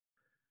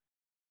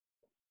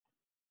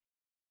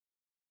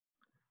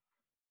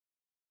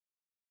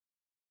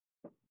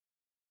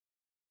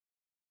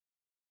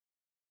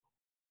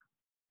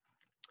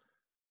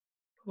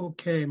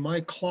Okay,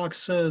 my clock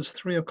says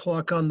 3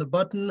 o'clock on the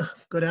button.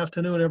 Good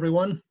afternoon,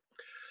 everyone.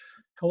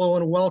 Hello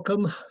and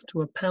welcome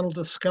to a panel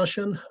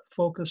discussion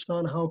focused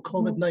on how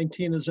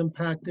COVID-19 is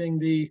impacting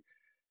the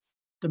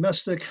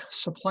domestic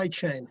supply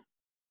chain.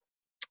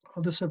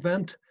 This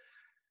event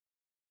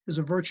is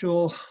a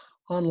virtual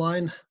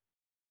online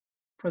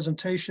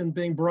presentation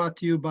being brought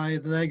to you by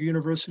the Niagara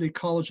University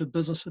College of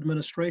Business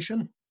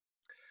Administration,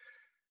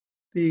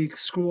 the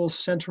School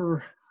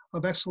Center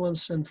of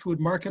Excellence in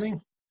Food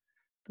Marketing,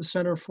 the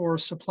Center for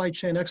Supply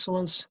Chain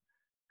Excellence,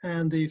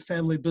 and the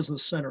Family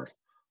Business Center,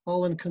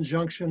 all in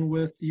conjunction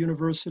with the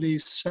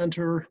University's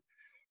Center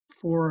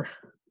for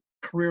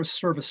Career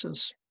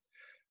Services.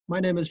 My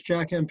name is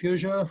Jack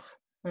Ampuja,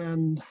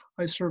 and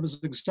I serve as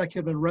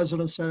executive in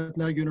residence at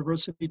Niagara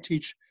University,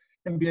 teach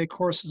MBA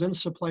courses in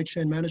supply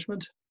chain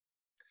management.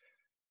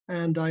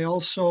 And I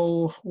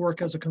also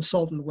work as a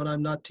consultant when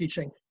I'm not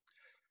teaching.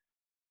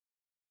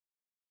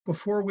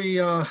 Before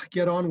we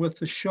get on with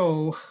the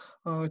show,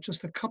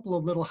 just a couple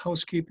of little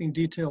housekeeping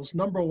details.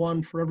 Number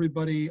one, for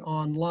everybody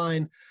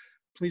online,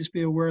 please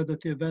be aware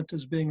that the event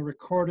is being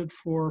recorded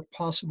for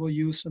possible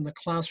use in the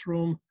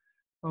classroom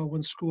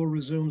when school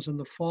resumes in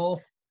the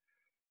fall.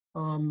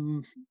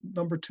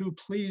 Number two,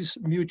 please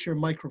mute your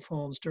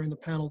microphones during the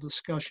panel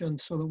discussion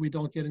so that we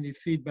don't get any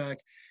feedback.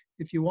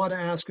 If you want to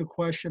ask a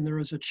question, there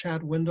is a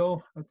chat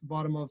window at the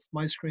bottom of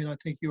my screen. I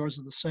think yours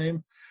is the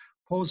same.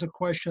 Pose a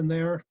question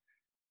there.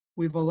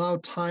 We've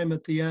allowed time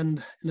at the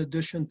end in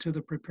addition to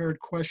the prepared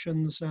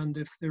questions, and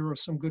if there are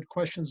some good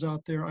questions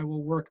out there, I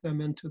will work them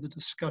into the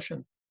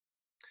discussion.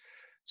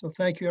 So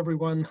thank you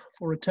everyone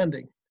for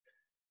attending.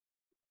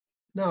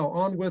 Now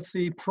on with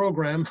the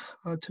program.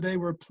 Today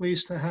we're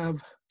pleased to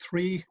have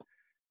three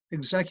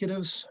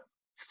executives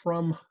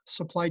from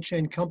supply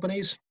chain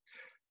companies.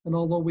 And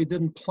although we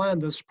didn't plan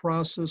this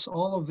process,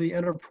 all of the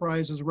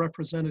enterprises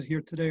represented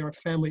here today are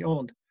family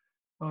owned.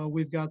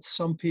 We've got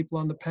some people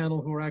on the panel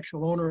who are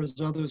actual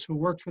owners, others who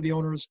work for the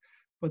owners,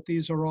 but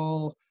these are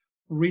all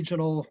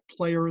regional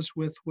players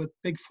with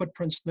big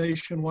footprints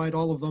nationwide,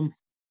 all of them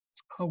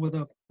with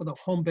a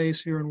home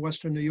base here in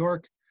Western New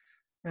York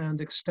and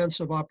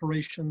extensive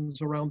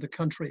operations around the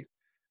country.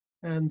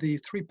 And the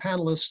three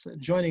panelists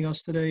joining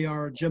us today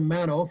are Jim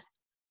Mano.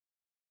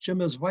 Jim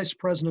is Vice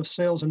President of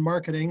Sales and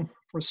Marketing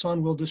for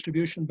Sonwell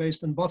Distribution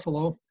based in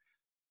Buffalo.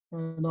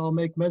 And I'll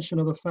make mention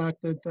of the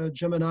fact that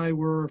Jim and I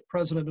were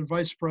president and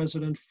vice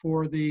president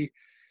for the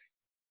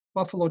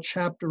Buffalo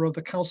chapter of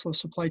the Council of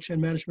Supply Chain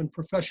Management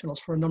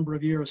Professionals for a number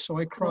of years. So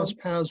I cross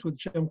paths with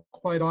Jim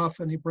quite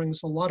often. He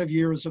brings a lot of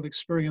years of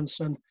experience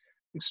and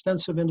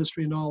extensive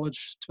industry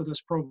knowledge to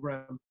this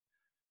program.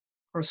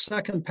 Our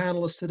second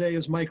panelist today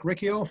is Mike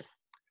Riccio.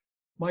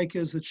 Mike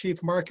is the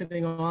Chief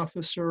Marketing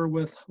Officer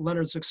with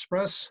Leonard's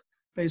Express,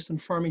 based in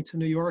Farmington,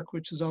 New York,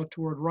 which is out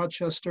toward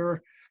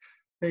Rochester.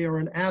 They are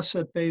an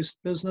asset-based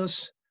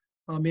business,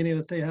 meaning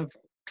that they have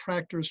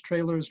tractors,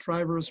 trailers,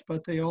 drivers,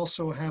 but they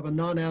also have a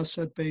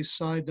non-asset-based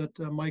side that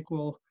Mike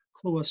will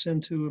clue us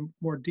into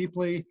more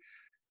deeply.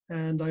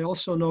 And I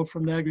also know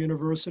from Niagara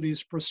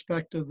University's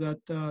perspective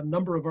that a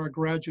number of our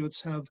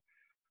graduates have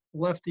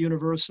left the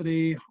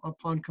university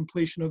upon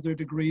completion of their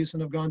degrees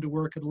and have gone to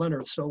work at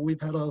Leonard. So we've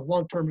had a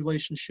long-term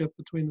relationship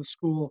between the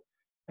school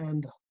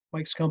and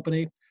Mike's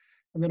company.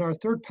 And then our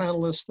third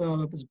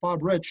panelist is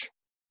Bob Rich.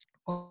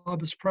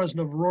 Bob is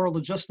president of Aurora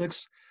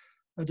Logistics,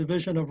 a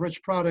division of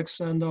Rich Products,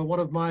 and one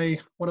of my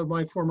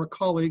former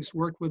colleagues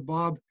worked with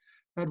Bob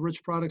at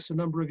Rich Products a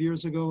number of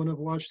years ago and have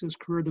watched his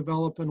career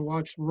develop and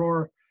watched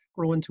Aurora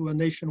grow into a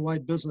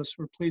nationwide business.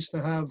 We're pleased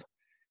to have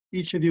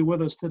each of you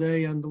with us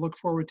today and look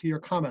forward to your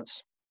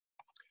comments.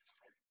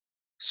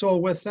 So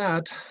with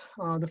that,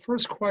 the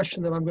first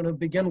question that I'm going to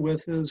begin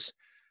with is,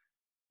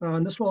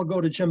 and this one will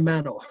go to Jim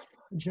Mano.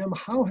 Jim,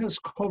 how has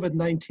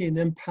COVID-19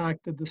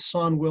 impacted the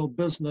Sonwell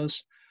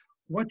business?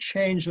 What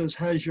changes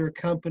has your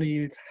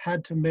company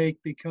had to make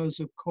because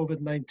of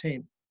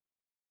COVID-19?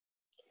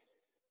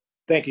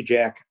 Thank you,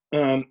 Jack.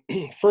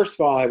 First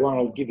of all, I want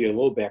to give you a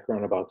little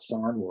background about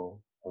Sonwell.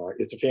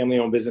 It's a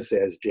family-owned business,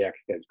 as Jack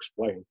had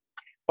explained.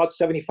 About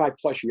 75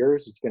 plus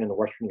years, it's been in the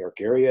Western New York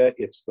area.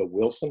 It's the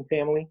Wilson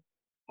family.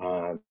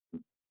 It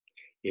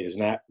is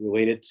not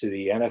related to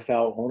the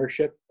NFL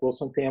ownership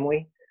Wilson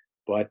family,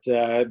 but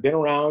been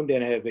around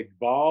and have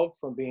evolved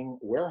from being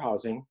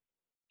warehousing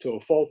to a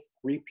full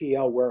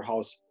 3PL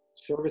warehouse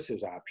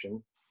services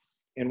option.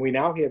 And we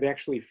now have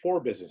actually four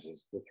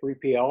businesses: the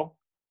 3PL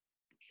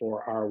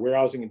for our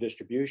warehousing and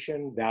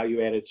distribution,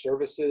 value-added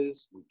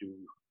services. We do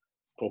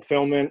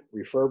fulfillment,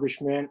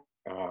 refurbishment,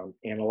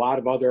 and a lot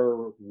of other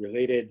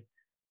related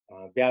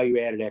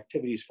value-added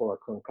activities for our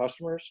current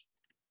customers.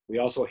 We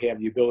also have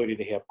the ability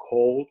to have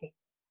cold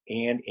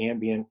and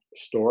ambient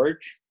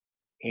storage.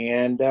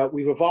 And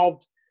we've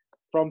evolved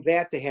from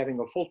that to having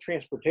a full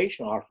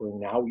transportation offering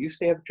now. We used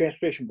to have a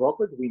transportation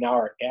brokerage. We now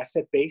are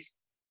asset-based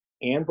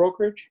and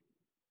brokerage.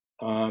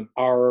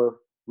 Our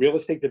real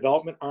estate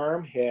development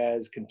arm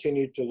has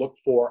continued to look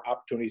for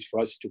opportunities for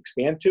us to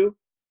expand to.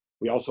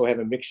 We also have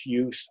a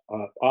mixed-use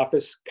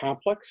office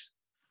complex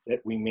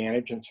that we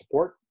manage and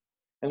support.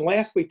 And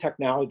lastly,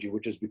 technology,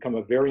 which has become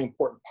a very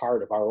important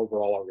part of our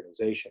overall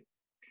organization.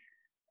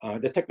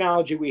 The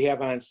technology we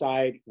have on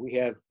site, we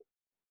have,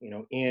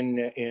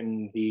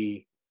 in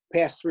the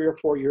past 3 or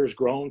 4 years,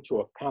 grown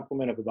to a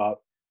complement of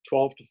about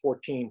 12 to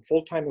 14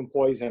 full-time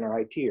employees in our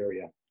IT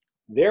area.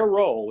 Their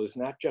role is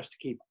not just to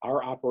keep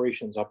our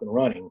operations up and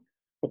running,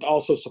 but to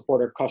also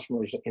support our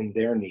customers in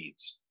their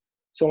needs.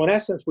 So in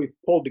essence, we've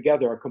pulled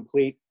together a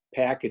complete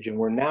package, and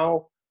we're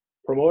now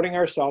promoting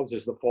ourselves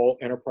as the full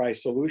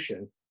enterprise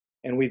solution.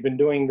 And we've been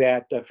doing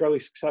that fairly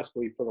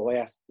successfully for the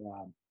last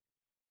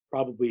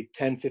probably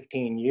 10,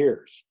 15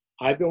 years.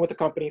 I've been with the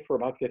company for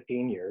about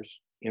 15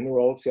 years in the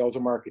role of sales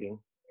and marketing.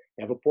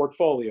 I have a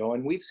portfolio,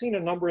 and we've seen a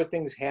number of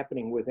things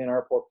happening within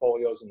our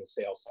portfolios in the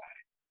sales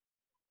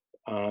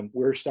side.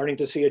 We're starting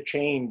to see a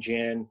change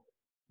in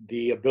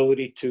the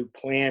ability to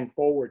plan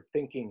forward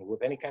thinking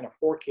with any kind of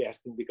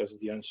forecasting because of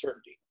the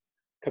uncertainty.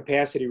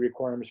 Capacity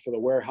requirements for the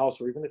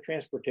warehouse or even the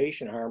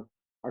transportation arm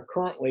are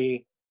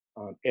currently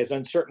as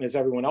uncertain as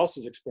everyone else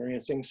is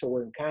experiencing. So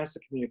we're in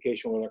constant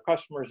communication with our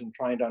customers and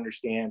trying to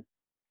understand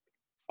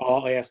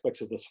all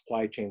aspects of the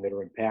supply chain that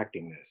are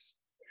impacting this.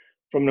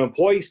 From an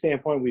employee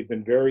standpoint, we've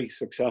been very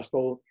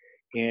successful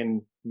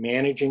in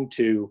managing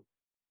to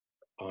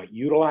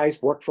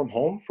utilize work from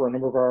home for a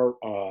number of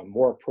our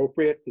more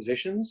appropriate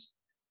positions.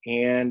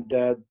 And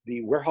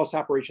the warehouse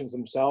operations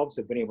themselves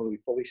have been able to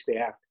be fully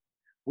staffed.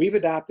 We've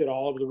adopted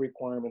all of the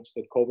requirements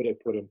that COVID had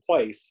put in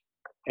place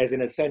as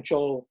an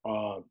essential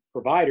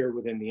provider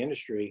within the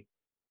industry,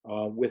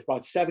 with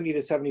about 70 to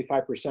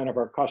 75% of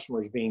our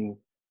customers being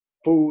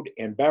food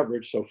and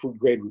beverage, so food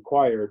grade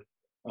required.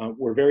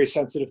 We're very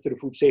sensitive to the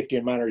Food Safety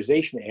and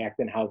Modernization Act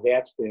and how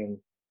that's been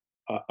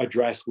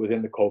addressed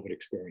within the COVID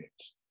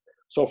experience.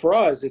 So for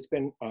us, it's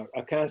been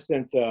a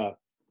constant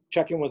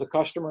check in with the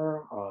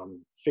customer,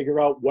 figure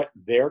out what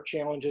their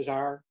challenges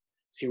are,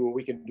 see what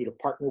we can do to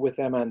partner with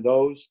them on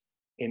those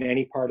in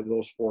any part of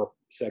those 4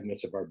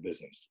 segments of our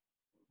business.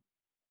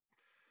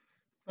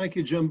 Thank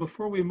you, Jim.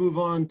 Before we move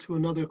on to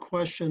another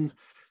question,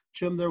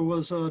 Jim, there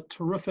was a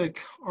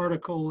terrific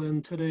article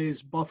in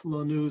today's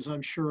Buffalo News,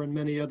 I'm sure, and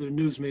many other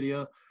news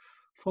media,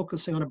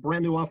 focusing on a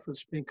brand new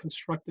office being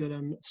constructed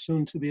and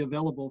soon to be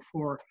available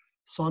for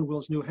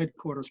Sonwill's new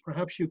headquarters.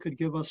 Perhaps you could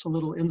give us a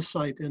little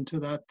insight into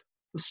that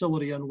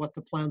facility and what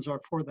the plans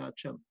are for that,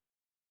 Jim.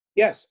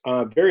 Yes,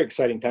 very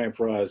exciting time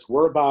for us.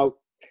 We're about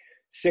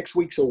 6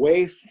 weeks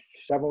away,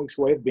 7 weeks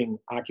away of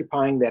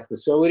occupying that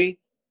facility.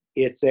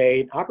 It's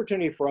an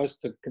opportunity for us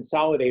to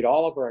consolidate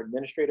all of our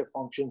administrative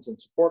functions and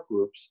support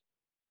groups.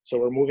 So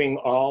we're moving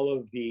all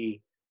of the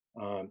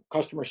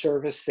customer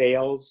service,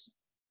 sales,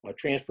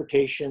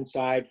 transportation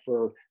side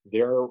for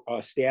their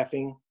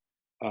staffing,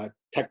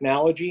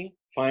 technology,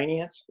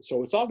 finance.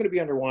 So it's all going to be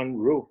under one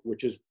roof,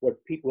 which is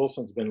what Pete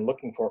Wilson's been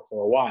looking for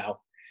a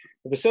while.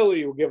 The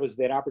facility will give us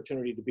that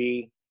opportunity to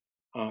be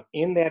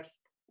in that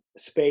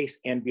space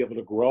and be able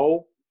to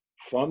grow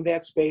from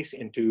that space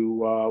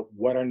into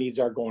what our needs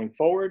are going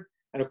forward.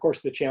 And of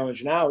course, the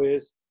challenge now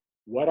is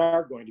what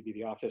are going to be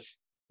the office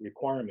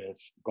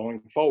requirements going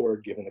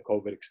forward, given the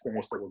COVID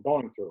experience that we're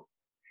going through.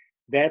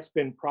 That's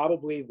been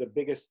probably the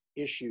biggest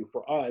issue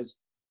for us,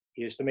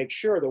 is to make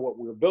sure that what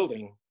we're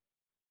building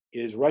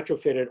is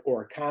retrofitted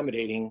or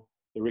accommodating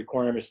the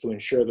requirements to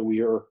ensure that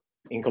we are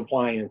in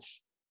compliance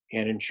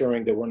and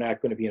ensuring that we're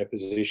not going to be in a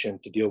position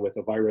to deal with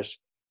a virus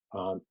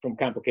from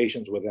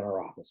complications within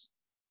our office.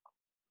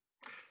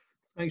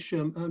 Thanks,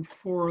 Jim. And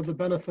for the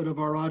benefit of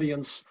our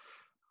audience,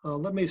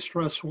 let me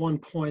stress one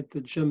point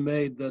that Jim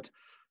made, that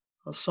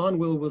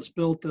Sonwill was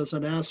built as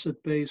an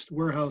asset-based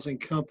warehousing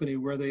company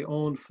where they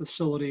owned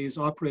facilities,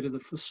 operated the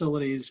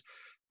facilities,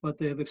 but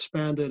they have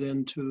expanded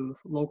into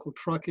local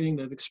trucking,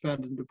 they've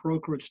expanded into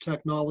brokerage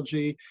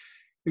technology.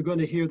 You're going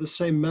to hear the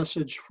same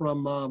message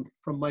from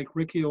Mike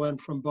Riccio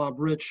and from Bob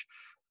Rich.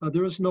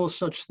 There is no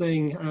such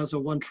thing as a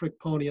one-trick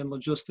pony in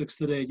logistics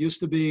today. It used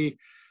to be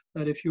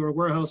that if you're a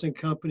warehousing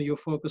company, you're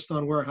focused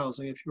on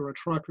warehousing. If you're a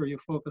trucker, you're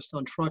focused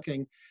on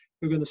trucking.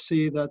 You're going to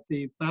see that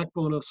the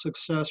backbone of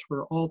success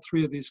for all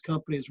 3 of these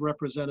companies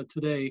represented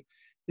today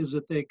is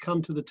that they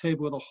come to the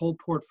table with a whole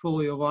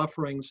portfolio of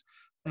offerings.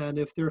 And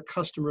if their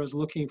customer is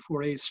looking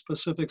for a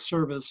specific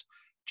service,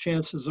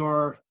 chances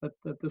are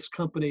that this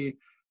company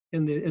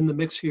in the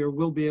mix here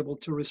will be able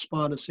to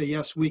respond and say,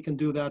 yes, we can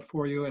do that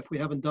for you. If we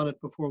haven't done it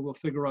before, we'll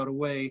figure out a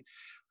way.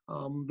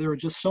 There are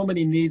just so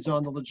many needs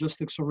on the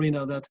logistics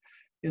arena that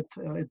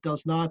it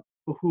does not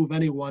behoove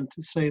anyone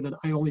to say that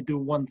I only do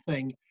one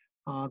thing.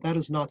 That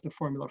is not the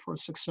formula for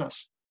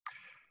success.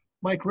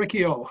 Mike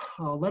Riccio,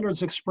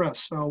 Leonard's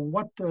Express,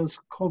 what has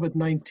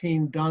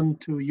COVID-19 done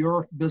to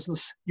your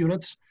business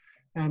units,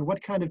 and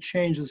what kind of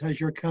changes has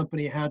your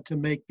company had to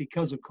make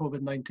because of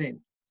COVID-19?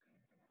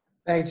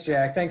 Thanks,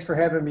 Jack. Thanks for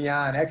having me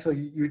on.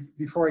 Actually,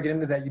 before I get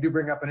into that, you do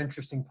bring up an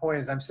interesting point.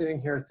 As I'm sitting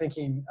here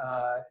thinking,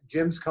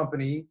 Jim's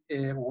company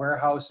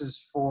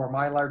warehouses for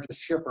my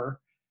largest shipper,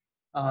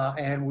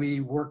 and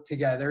we work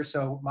together.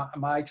 So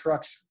my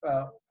trucks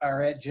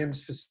are at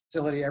Jim's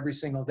facility every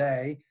single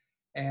day.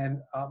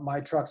 And my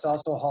trucks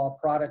also haul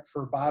product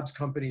for Bob's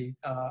company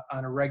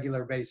on a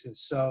regular basis.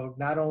 So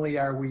not only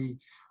are we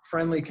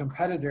friendly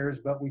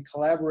competitors, but we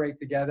collaborate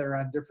together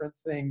on different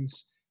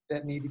things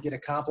that need to get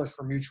accomplished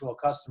for mutual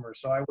customers.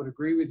 So I would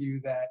agree with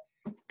you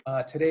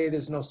that today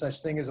there's no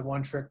such thing as a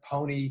one-trick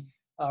pony.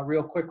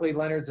 Real quickly,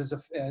 Leonard's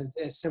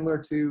is similar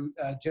to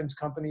Jim's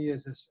company,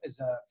 is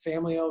a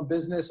family-owned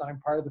business. I'm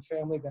part of the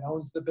family that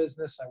owns the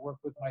business. I work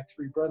with my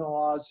 3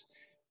 brother-in-laws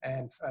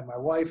and my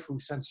wife, who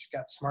since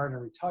got smart and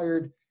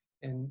retired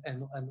and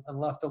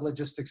left the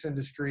logistics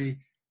industry.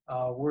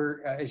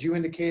 We're, as you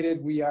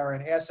indicated, we are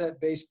an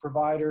asset-based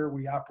provider.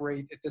 We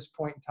operate at this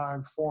point in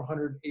time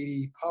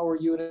 480 power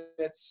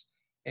units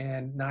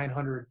and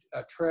 900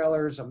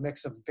 trailers, a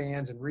mix of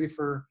vans and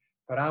reefer.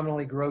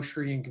 Predominantly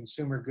grocery and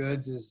consumer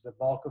goods is the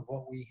bulk of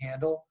what we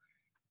handle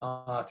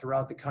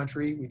throughout the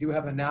country. We do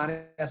have a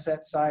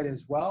non-asset side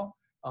as well,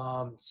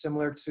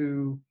 similar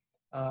to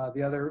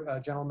the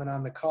other gentleman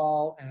on the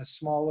call, and a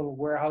small little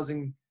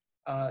warehousing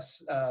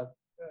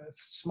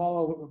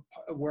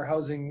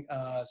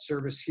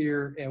service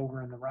here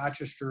over in the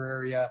Rochester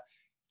area.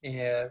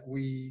 And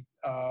we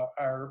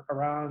are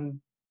around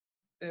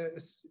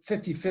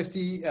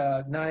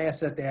 50-50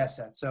 non-asset to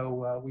asset.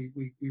 So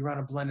we run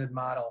a blended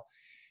model.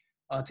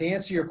 To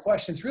answer your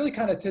question, it's really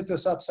kind of tipped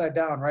us upside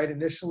down, right?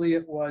 Initially,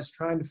 it was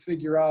trying to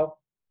figure out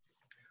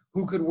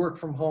who could work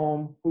from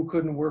home, who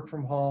couldn't work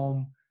from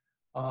home,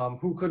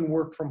 who couldn't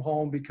work from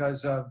home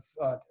because of,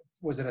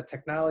 was it a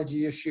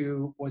technology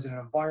issue? Was it an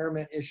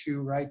environment issue,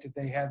 right? Did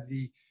they have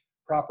the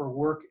proper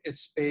work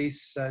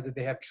space? Did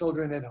they have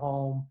children at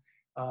home?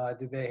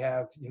 Did they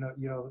have,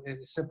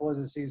 as simple as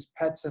it is,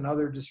 pets and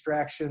other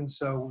distractions?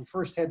 So we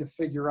first had to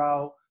figure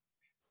out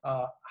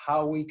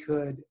how we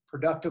could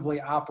productively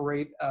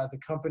operate the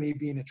company,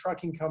 being a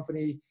trucking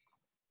company.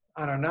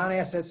 On our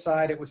non-asset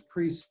side, it was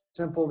pretty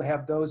simple to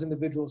have those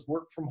individuals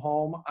work from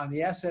home. On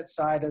the asset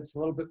side, it's a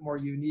little bit more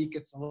unique.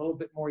 It's a little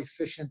bit more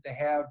efficient to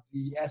have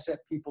the asset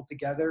people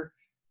together.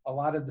 A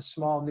lot of the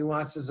small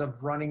nuances of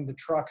running the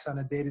trucks on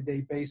a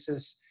day-to-day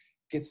basis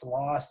gets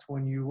lost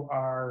when you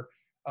are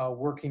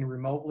working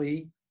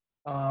remotely.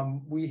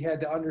 We had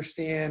to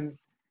understand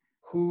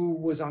who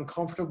was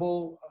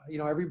uncomfortable.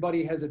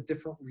 Everybody has a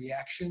different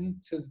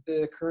reaction to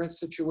the current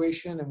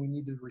situation, and we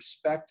need to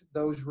respect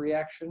those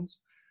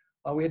reactions.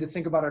 We had to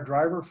think about our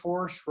driver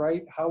force,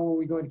 right? How are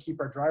we going to keep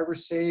our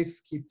drivers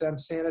safe, keep them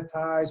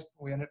sanitized?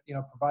 We had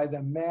to, provide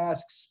them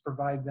masks,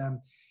 provide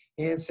them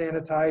hand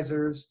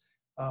sanitizers.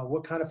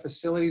 What kind of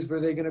facilities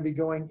were they going to be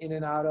going in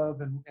and out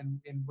of? And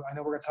I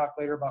know we're going to talk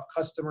later about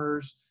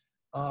customers.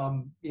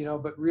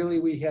 But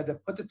really we had to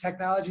put the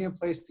technology in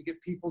place to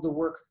get people to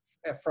work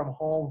from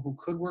home who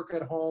could work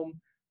at home.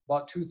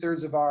 About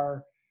 2/3 of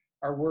our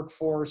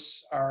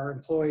workforce, our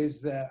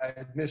employees that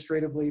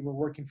administratively were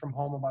working from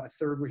home, about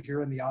 1/3 were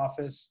here in the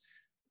office,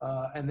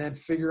 and then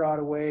figure out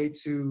a way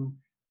to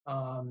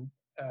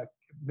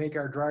make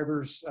our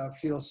drivers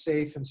feel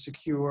safe and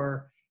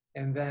secure.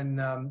 And then,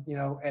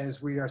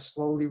 as we are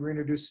slowly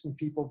reintroducing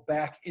people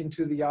back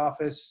into the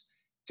office,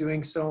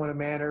 doing so in a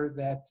manner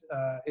that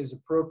is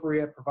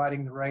appropriate,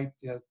 providing the right,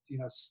 the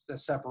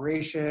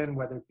separation,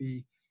 whether it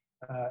be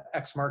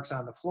X marks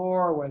on the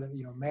floor, whether,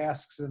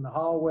 masks in the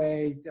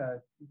hallway,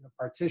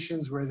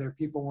 partitions where their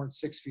people weren't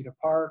 6 feet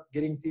apart,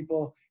 getting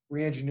people,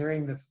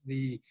 re-engineering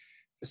the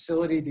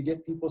facility to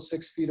get people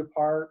 6 feet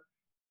apart,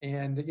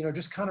 and,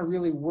 just kind of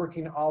really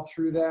working all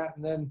through that.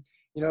 And then,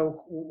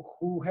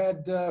 who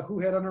had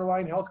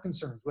underlying health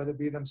concerns, whether it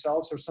be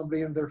themselves or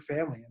somebody in their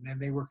family. And then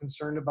they were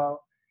concerned about,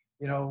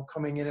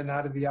 coming in and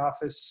out of the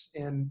office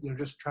and,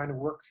 just trying to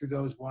work through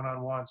those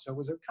one-on-one. So it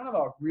was a kind of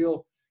a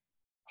real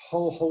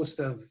whole host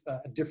of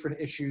different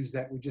issues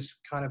that we just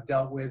kind of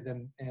dealt with,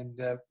 and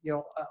a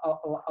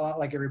lot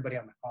like everybody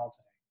on the call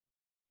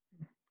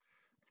today.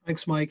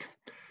 Thanks, Mike.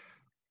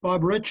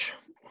 Bob Rich,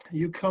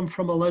 you come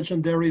from a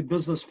legendary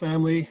business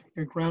family.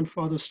 Your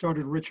grandfather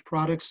started Rich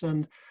Products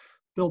and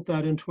built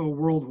that into a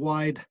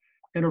worldwide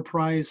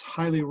enterprise,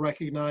 highly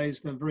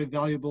recognized and very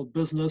valuable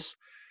business.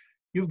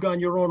 You've gone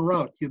your own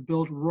route. You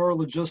built Roar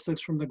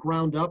Logistics from the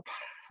ground up,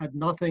 had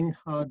nothing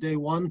day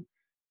one,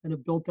 and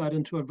have built that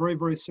into a very,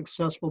 very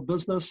successful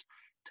business.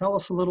 Tell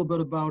us a little bit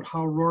about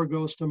how Roar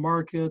goes to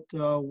market,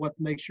 what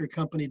makes your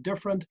company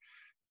different,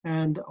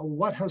 and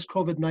what has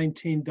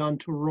COVID-19 done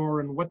to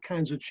Roar, and what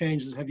kinds of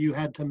changes have you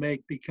had to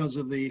make because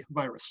of the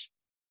virus?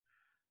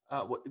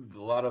 A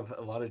lot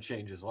of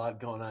changes, a lot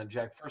going on,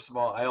 Jack. First of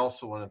all, I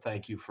also want to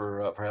thank you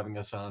for having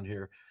us on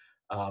here.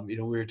 We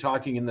were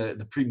talking in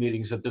the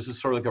pre-meetings that this is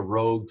sort of like a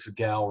rogues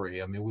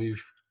gallery. I mean,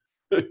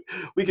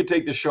 we could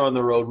take the show on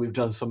the road. We've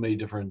done so many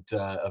different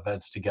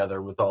events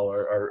together with all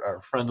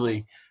our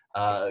friendly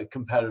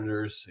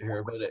competitors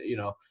here. But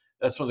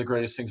that's one of the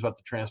greatest things about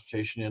the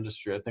transportation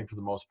industry. I think for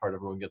the most part,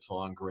 everyone gets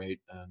along great,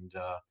 and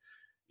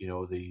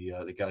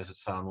the guys at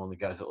Soundwell and the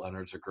guys at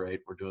Leonard's are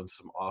great. We're doing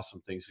some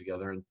awesome things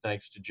together, and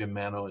thanks to Jim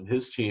Mano and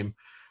his team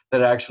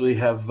that actually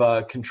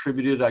have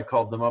contributed. I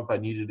called them up. I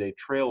needed a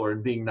trailer,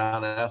 and being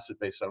non-asset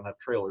based, I don't have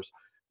trailers,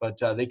 but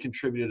they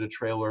contributed a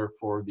trailer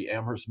for the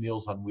Amherst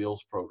Meals on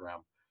Wheels program.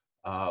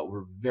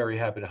 We're very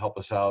happy to help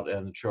us out,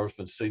 and the trailer's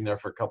been sitting there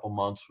for a couple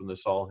months when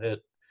this all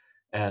hit.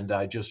 And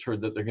I just heard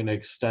that they're going to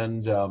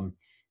extend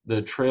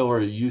the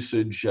trailer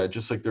usage,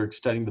 just like they're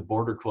extending the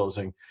border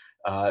closing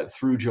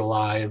through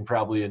July and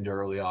probably into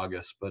early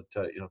August. But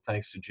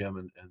thanks to Jim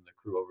and the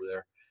crew over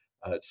there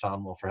at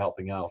Sonwell for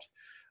helping out.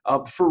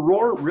 For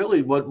Roar,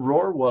 really, what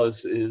Roar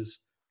was is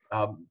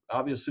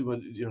obviously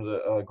when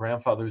the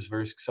grandfather who's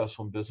very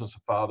successful in business, a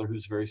father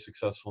who's very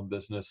successful in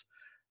business.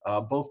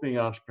 Both being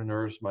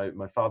entrepreneurs,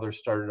 my father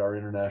started our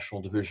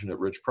international division at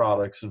Rich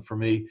Products, and for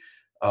me,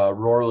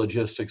 Roar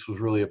Logistics was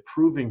really a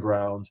proving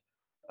ground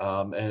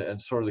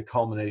and sort of the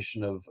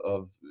culmination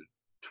of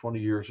 20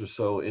 years or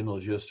so in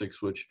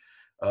logistics, which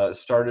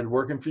started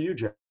working for you,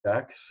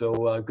 Jack.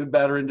 So good,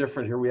 bad, or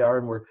indifferent, here we are,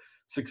 and we're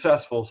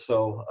successful.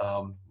 So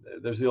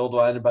there's the old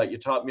line about you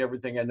taught me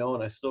everything I know,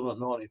 and I still don't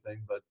know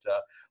anything. But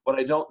what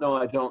I don't know,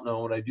 I don't know.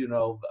 What I do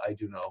know, I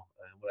do know.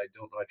 And what I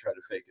don't know, I try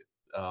to fake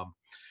it.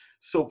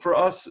 So for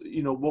us,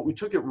 what we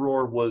took at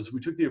Roar was we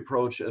took the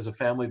approach as a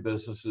family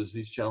business, as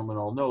these gentlemen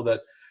all know,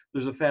 that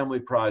there's a family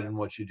pride in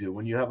what you do.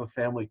 When you have a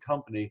family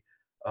company,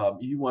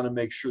 you want to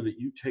make sure that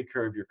you take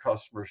care of your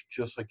customers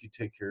just like you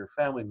take care of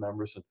your family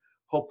members, and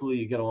hopefully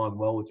you get along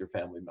well with your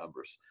family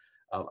members.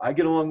 I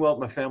get along well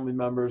with my family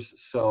members,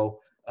 so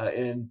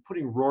in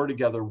putting Roar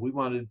together, we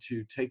wanted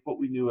to take what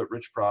we knew at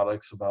Rich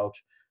Products about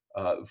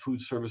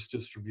food service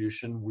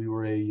distribution. We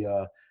were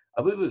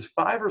I believe it was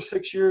 5 or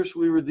 6 years,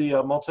 we were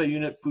the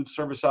multi-unit food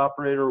service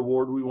operator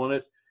award. We won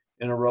it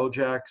in a row,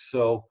 Jack.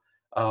 So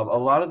a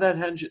lot of that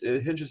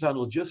hinges on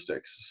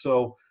logistics.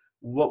 So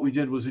what we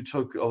did was we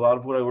took a lot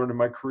of what I learned in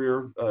my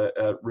career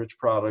at Rich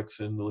Products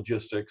in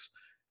logistics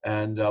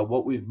and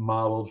what we've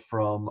modeled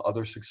from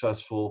other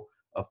successful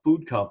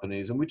food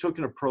companies. And we took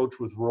an approach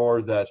with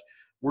Roar that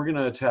we're going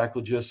to attack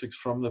logistics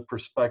from the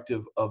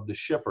perspective of the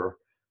shipper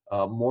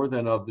more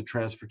than of the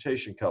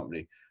transportation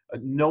company,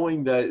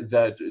 knowing that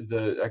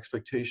the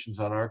expectations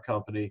on our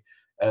company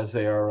as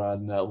they are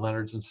on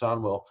Leonard's and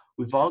Sonwell,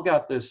 we've all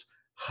got this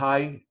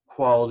high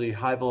quality,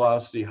 high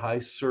velocity, high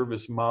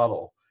service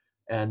model.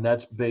 And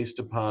that's based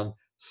upon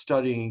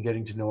studying and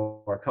getting to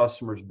know our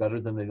customers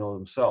better than they know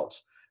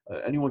themselves.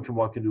 Anyone can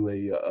walk into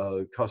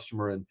a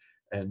customer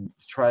and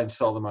try and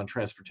sell them on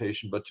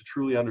transportation, but to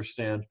truly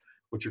understand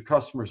what your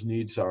customers'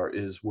 needs are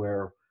is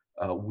where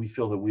we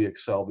feel that we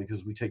excel,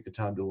 because we take the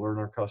time to learn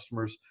our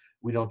customers.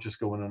 We don't just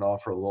go in and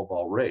offer a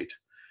lowball rate.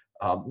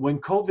 When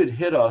COVID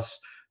hit us,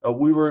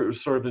 we were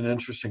sort of an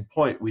interesting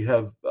point. We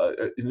have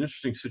an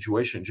interesting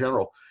situation in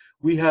general.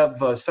 We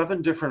have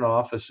 7 different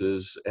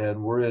offices,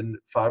 and we're in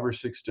 5 or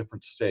 6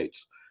 different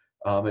states.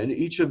 And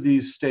each of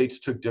these states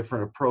took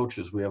different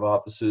approaches. We have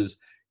offices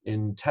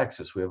in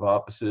Texas, we have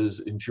offices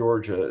in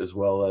Georgia, as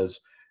well as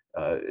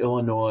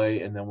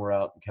Illinois, and then we're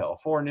out in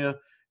California,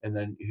 and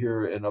then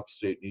here in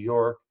upstate New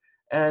York.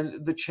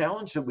 And the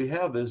challenge that we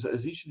have is,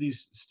 as each of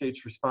these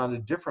states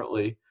responded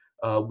differently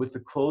with the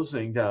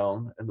closing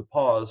down and the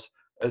pause,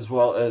 as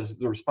well as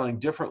they're responding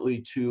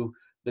differently to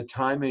the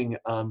timing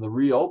on the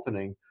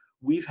reopening,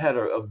 we've had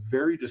a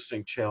very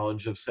distinct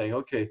challenge of saying,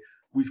 okay,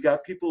 we've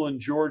got people in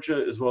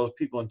Georgia as well as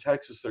people in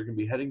Texas that are going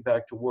to be heading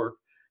back to work.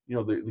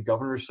 The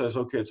governor says,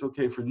 okay, it's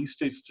okay for these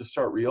states to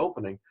start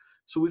reopening.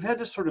 So we've had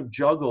to sort of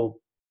juggle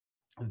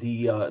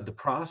the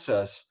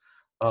process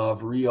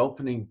of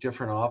reopening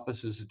different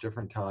offices at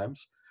different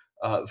times.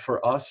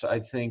 For us, I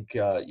think,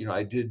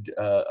 I did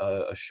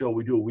a show,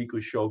 we do a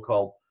weekly show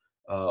called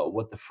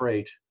What the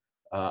Freight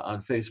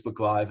on Facebook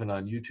Live and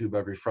on YouTube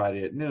every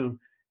Friday at noon.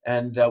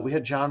 And we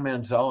had John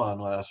Manziel on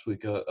last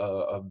week,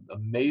 a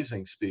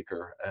amazing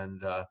speaker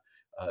and a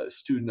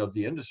student of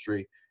the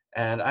industry.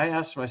 And I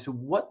asked him, I said,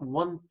 what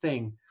one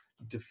thing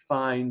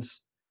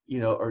defines,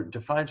 or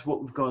defines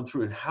what we've gone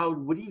through, and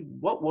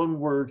what one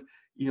word,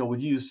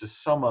 would you use to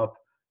sum up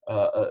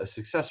a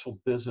successful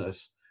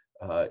business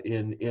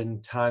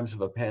in times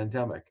of a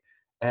pandemic?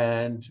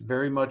 And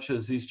very much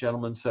as these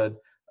gentlemen said,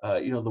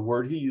 the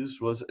word he used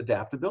was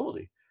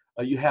adaptability.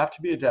 You have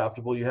to be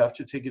adaptable. You have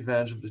to take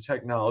advantage of the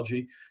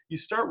technology. You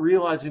start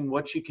realizing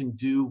what you can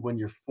do when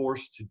you're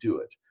forced to do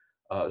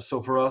it.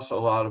 So for us, a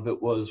lot of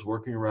it was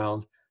working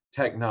around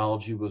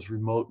technology, was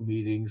remote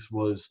meetings,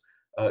 was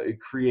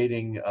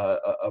creating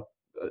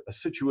a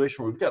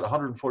situation where we've got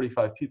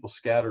 145 people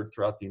scattered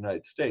throughout the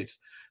United States.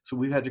 So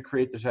we've had to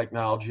create the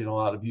technology and a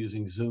lot of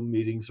using Zoom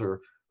meetings or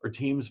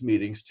Teams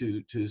meetings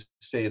to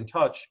stay in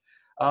touch.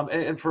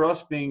 And for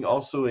us being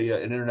also an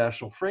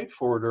international freight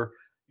forwarder,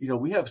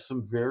 we have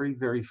some very,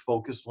 very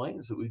focused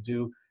lanes that we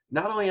do,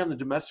 not only on the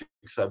domestic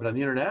side, but on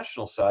the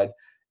international side.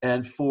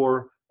 And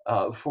for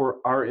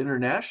our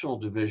international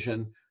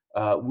division,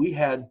 we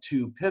had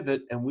to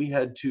pivot, and we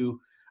had to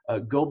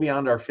go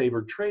beyond our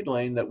favored trade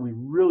lane that we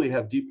really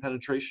have deep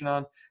penetration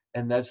on,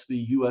 and that's the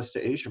US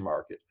to Asia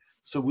market.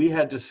 So we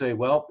had to say,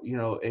 well,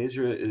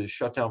 Asia is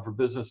shut down for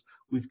business.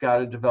 We've got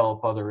to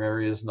develop other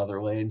areas and other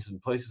lanes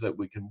and places that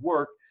we can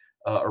work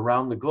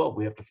around the globe.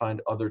 We have to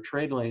find other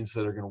trade lanes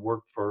that are going to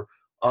work for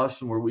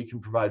us and where we can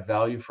provide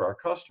value for our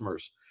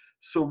customers.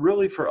 So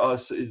really for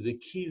us, the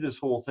key to this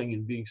whole thing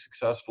in being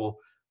successful,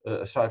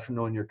 aside from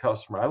knowing your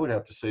customer, I would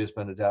have to say has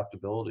been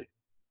adaptability.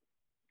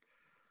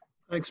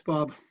 Thanks,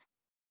 Bob.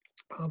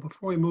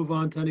 Before we move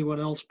on to anyone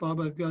else,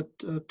 Bob, I've got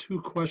two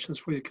questions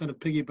for you, kind of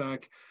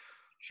piggyback.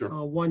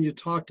 Sure. One, you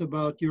talked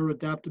about your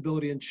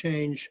adaptability and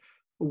change.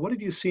 What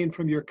have you seen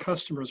from your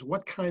customers?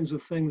 What kinds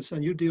of things,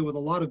 and you deal with a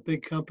lot of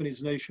big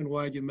companies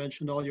nationwide. You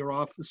mentioned all your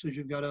offices.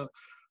 You've got a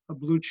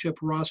blue chip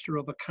roster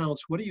of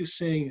accounts. What are you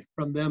seeing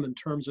from them in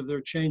terms of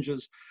their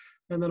changes?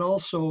 And then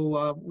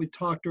also, we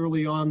talked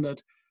early on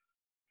that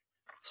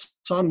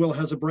Sunwell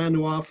has a brand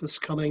new office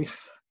coming.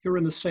 You're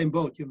in the same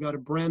boat. You've got a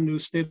brand new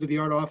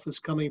state-of-the-art office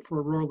coming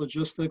for rural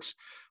logistics.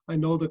 I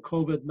know the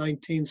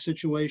COVID-19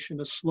 situation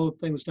has slowed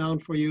things down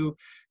for you.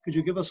 Could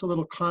you give us a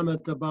little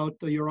comment about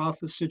your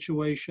office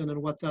situation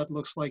and what that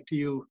looks like to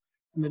you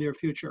in the near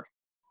future?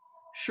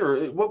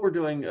 Sure. What we're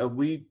doing,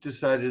 we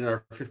decided in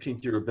our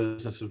 15th year of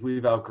business is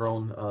we've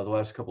outgrown the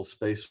last couple of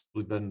spaces.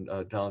 We've been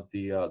down at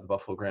the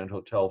Buffalo Grand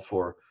Hotel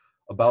for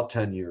about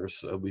 10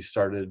 years. We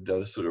started,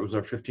 so it was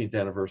our 15th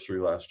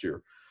anniversary last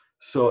year.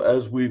 So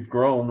as we've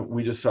grown,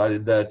 we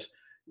decided that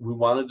we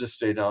wanted to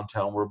stay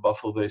downtown. We're a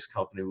Buffalo-based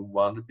company. We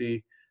wanted to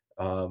be,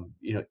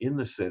 in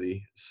the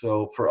city.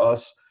 So for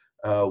us,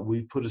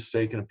 we put a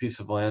stake in a piece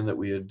of land that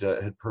we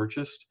had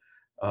purchased.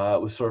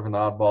 It was sort of an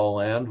oddball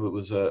land. It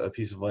was a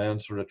piece of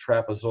land, sort of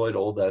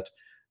trapezoidal,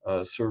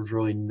 that served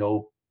really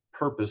no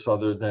purpose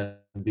other than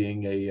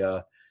being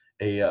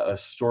a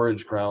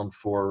storage ground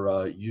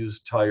for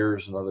used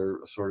tires and other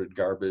assorted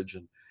garbage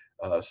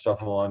and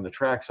stuff along the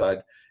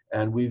trackside.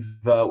 And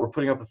we're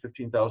putting up a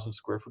 15,000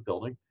 square foot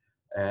building,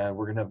 and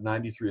we're going to have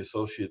 93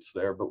 associates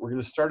there. But we're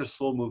going to start a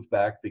slow move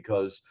back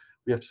because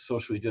we have to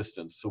socially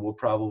distance. So we'll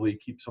probably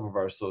keep some of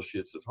our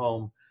associates at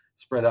home,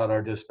 spread out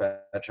our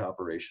dispatch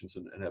operations,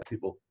 and have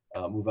people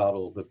move out a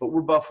little bit. But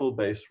we're Buffalo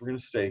based. We're going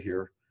to stay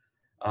here.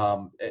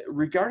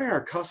 Regarding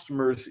our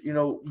customers,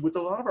 with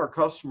a lot of our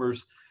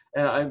customers,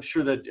 and I'm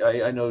sure that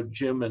I know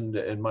Jim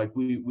and Mike,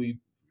 we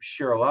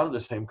share a lot of the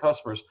same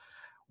customers.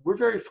 We're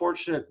very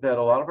fortunate that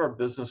a lot of our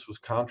business was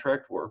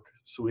contract work,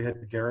 so we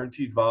had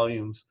guaranteed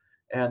volumes,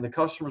 and the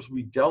customers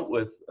we dealt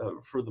with,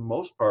 for the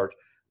most part,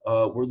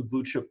 were the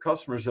blue chip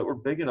customers that were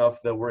big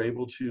enough that were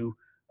able to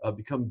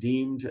become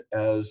deemed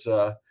as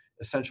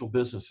essential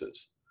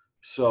businesses.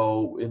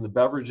 So in the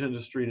beverage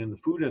industry and in the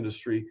food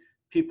industry,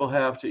 people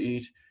have to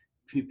eat,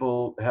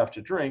 people have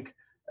to drink,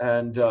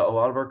 and a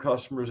lot of our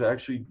customers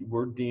actually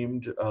were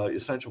deemed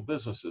essential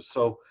businesses.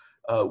 So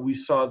we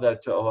saw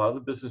that a lot of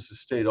the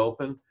businesses stayed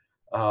open.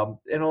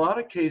 In a lot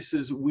of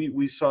cases,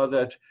 we saw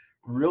that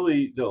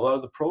really a lot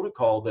of the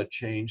protocol that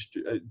changed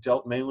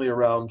dealt mainly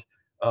around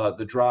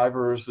the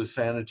drivers, the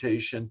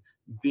sanitation,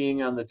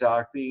 being on the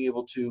dock, being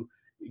able to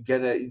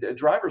the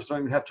drivers don't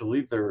even have to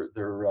leave their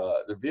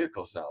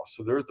vehicles now.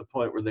 So they're at the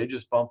point where they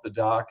just bump the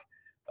dock.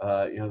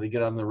 They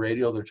get on the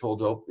radio, they're told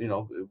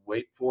to,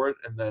 wait for it,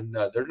 and then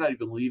they're not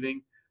even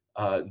leaving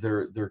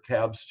their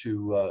cabs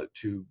to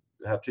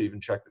have to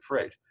even check the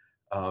freight.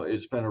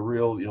 It's been a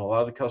real, a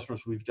lot of the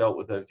customers we've dealt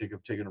with, I think,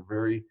 have taken a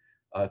very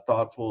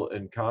thoughtful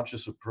and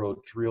conscious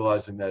approach,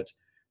 realizing that,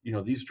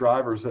 these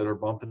drivers that are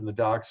bumping the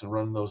docks and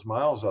running those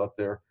miles out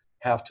there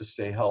have to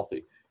stay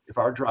healthy. If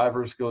our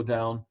drivers go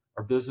down,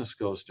 our business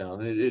goes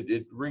down. And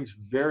it rings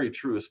very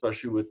true,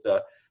 especially with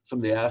some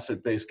of the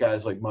asset-based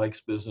guys like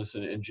Mike's business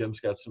and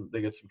Jim's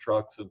they get some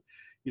trucks. And,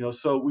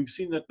 so we've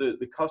seen that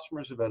the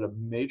customers have had a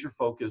major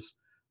focus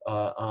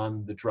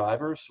on the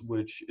drivers,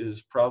 which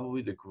is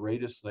probably the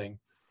greatest thing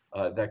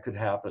that could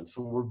happen.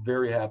 So we're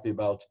very happy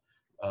about,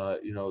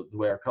 the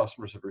way our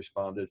customers have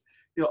responded.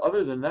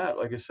 Other than that,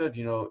 like I said,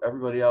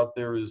 everybody out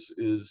there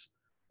is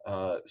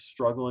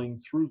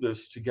struggling through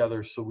this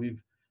together. So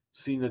we've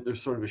seen that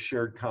there's sort of a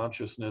shared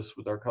consciousness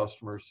with our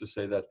customers to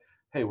say that,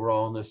 hey, we're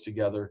all in this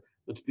together.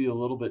 Let's be a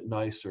little bit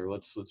nicer.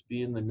 Let's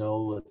be in the know.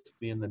 Let's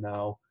be in the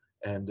now,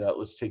 and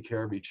let's take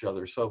care of each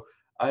other. So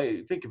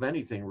I think, if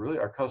anything, really,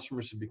 our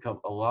customers have become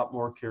a lot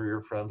more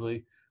carrier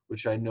friendly,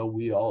 which I know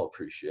we all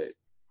appreciate.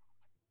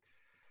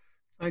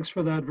 Thanks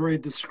for that very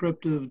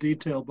descriptive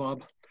detail,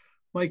 Bob.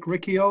 Mike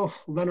Riccio,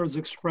 Leonard's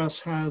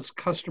Express has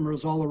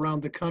customers all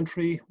around the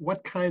country.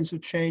 What kinds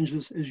of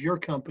changes is your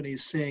company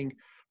seeing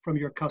from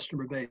your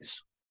customer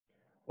base?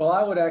 Well,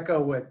 I would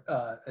echo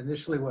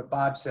initially what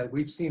Bob said.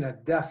 We've seen a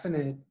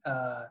definite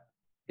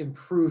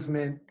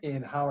improvement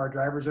in how our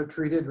drivers are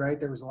treated, right?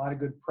 There was a lot of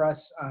good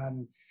press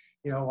on,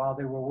 while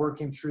they were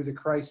working through the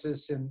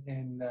crisis and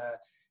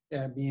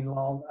being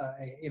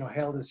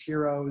hailed as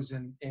heroes.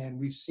 And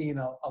we've seen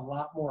a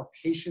lot more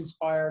patience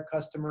by our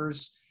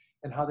customers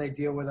and how they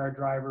deal with our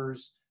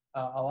drivers,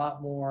 a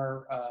lot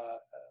more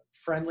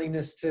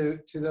friendliness to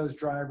those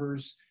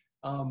drivers.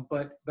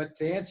 But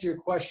to answer your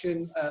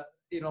question,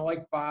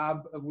 like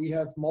Bob, we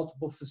have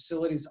multiple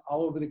facilities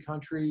all over the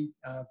country,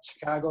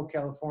 Chicago,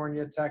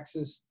 California,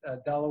 Texas,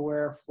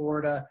 Delaware,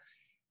 Florida.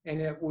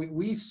 And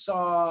we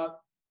saw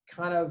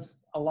kind of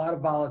a lot of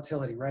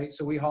volatility, right?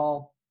 So we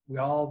haul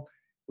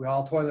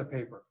toilet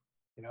paper.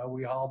 You know,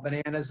 we haul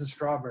bananas and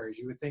strawberries.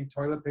 You would think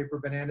toilet paper,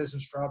 bananas,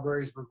 and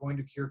strawberries were going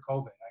to cure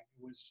COVID. I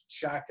was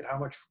shocked at how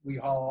much we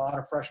haul a lot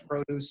of fresh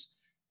produce.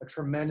 A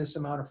tremendous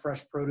amount of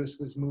fresh produce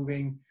was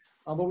moving.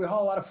 But we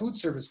haul a lot of food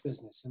service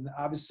business. And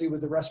obviously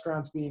with the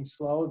restaurants being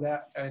slow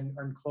that and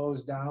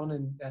closed down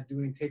and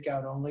doing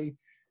takeout only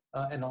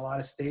in a lot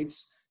of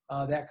states,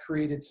 that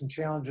created some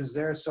challenges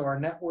there. So our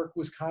network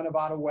was kind of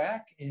out of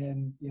whack.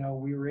 And, you know,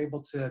 we were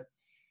able to,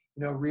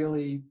 you know,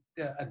 really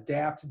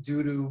adapt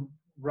due to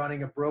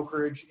running a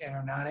brokerage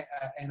and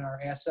our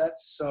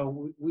assets.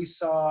 So we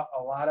saw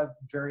a lot of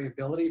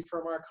variability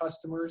from our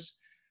customers.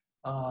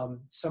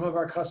 Some of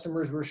our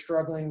customers were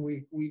struggling.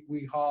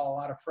 We haul a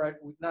lot of fresh,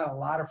 not a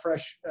lot of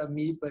fresh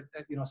meat, but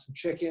you know, some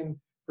chicken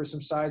for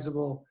some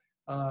sizable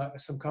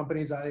some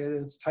companies.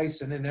 It's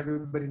Tyson, and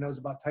everybody knows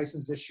about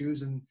Tyson's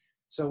issues. And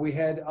so we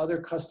had other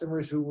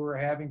customers who were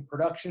having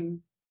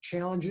production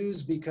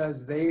challenges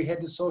because they had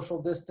to social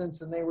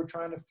distance and they were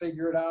trying to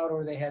figure it out,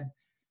 or they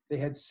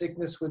had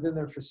sickness within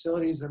their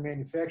facilities, their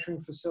manufacturing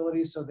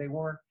facilities, so they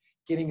weren't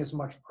getting as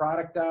much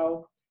product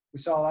out. We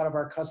saw a lot of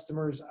our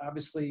customers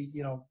obviously,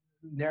 you know,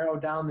 narrow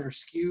down their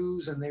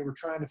SKUs, and they were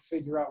trying to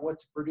figure out what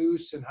to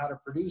produce and how to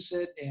produce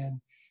it.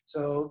 And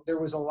so there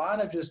was a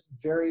lot of just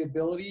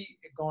variability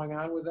going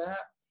on with that.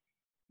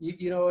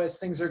 You know, as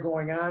things are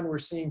going on, we're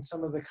seeing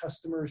some of the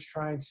customers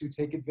trying to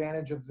take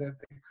advantage of the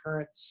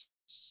current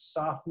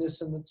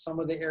softness in some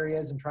of the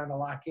areas and trying to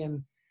lock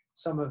in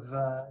some of,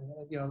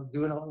 you know,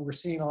 we're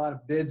seeing a lot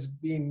of bids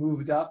being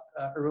moved up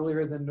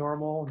earlier than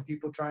normal, and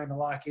people trying to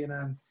lock in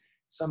on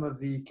some of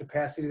the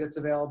capacity that's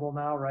available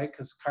now, right?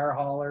 Because car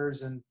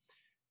haulers and,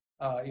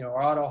 you know,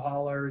 auto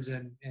haulers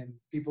and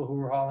people who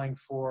are hauling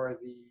for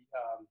the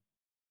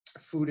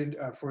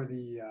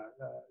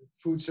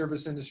food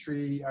service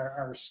industry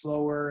are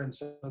slower, and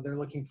so they're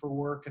looking for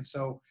work. And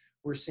so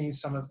we're seeing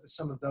some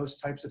of those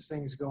types of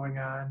things going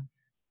on.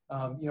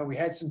 You know, we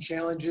had some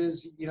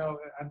challenges, you know,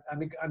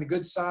 on the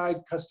good side,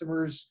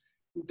 customers,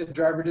 the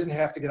driver didn't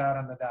have to get out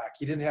on the dock.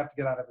 He didn't have to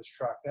get out of his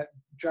truck. That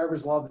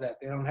drivers love that.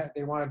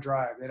 They want to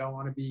drive. They don't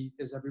want to be,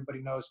 as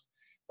everybody knows,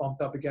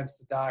 bumped up against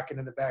the dock and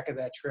in the back of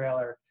that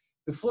trailer.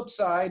 The flip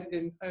side,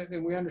 and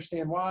we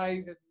understand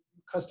why,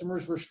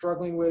 customers were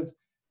struggling with,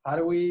 how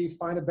do we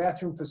find a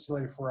bathroom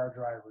facility for our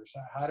drivers?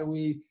 How do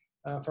we,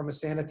 from a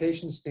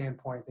sanitation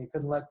standpoint, they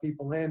couldn't let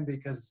people in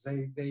because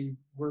they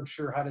weren't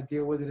sure how to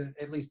deal with it,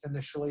 at least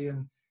initially.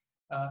 And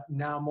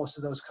now most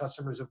of those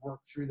customers have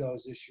worked through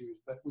those issues.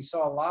 But we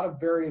saw a lot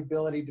of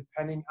variability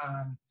depending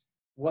on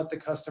what the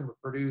customer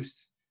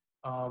produced.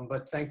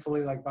 But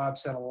thankfully, like Bob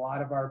said, a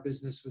lot of our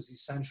business was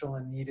essential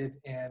and needed.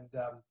 And,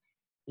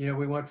 you know,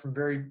 we went from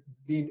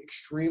being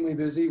extremely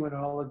busy when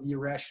all of the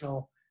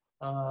irrational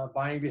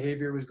buying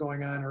behavior was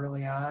going on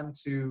early on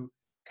to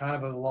kind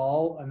of a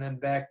lull, and then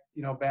back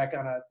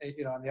on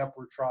on the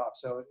upward trough.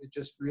 So it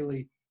just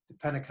really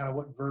depended kind of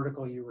what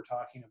vertical you were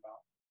talking about.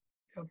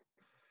 Yep.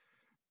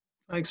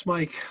 Thanks,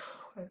 Mike.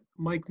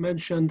 Mike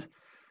mentioned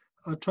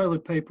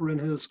toilet paper in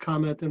his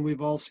comment, and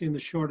we've all seen the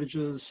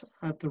shortages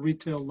at the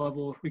retail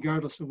level,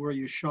 regardless of where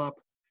you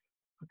shop.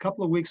 A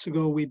couple of weeks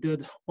ago, we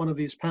did one of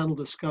these panel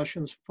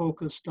discussions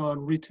focused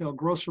on retail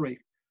grocery.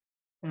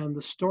 And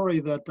the story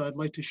that I'd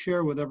like to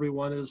share with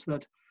everyone is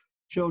that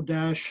Joe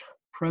Dash,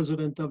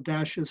 president of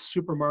Dash's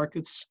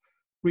Supermarkets,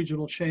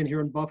 regional chain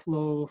here in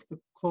Buffalo, the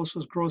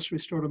closest grocery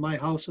store to my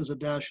house is a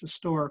Dash's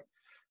store.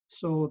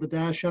 So the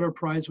Dash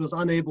enterprise was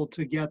unable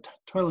to get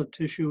toilet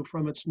tissue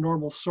from its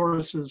normal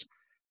sources,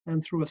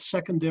 and through a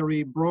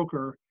secondary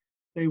broker,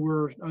 they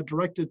were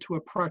directed to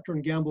a Procter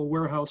 & Gamble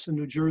warehouse in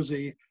New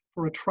Jersey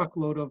for a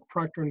truckload of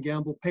Procter &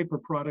 Gamble paper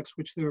products,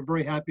 which they were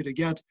very happy to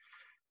get.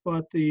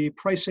 But the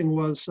pricing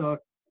was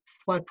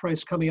flat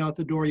price coming out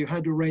the door. You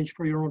had to arrange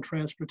for your own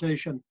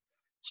transportation.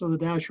 So the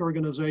Dash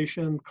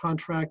organization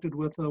contracted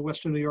with a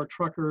Western New York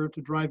trucker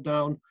to drive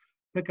down,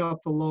 pick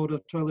up the load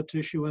of toilet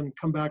tissue, and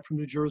come back from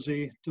New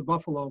Jersey to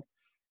Buffalo.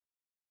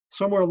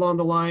 Somewhere along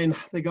the line,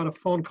 they got a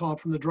phone call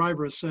from the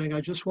driver saying, "I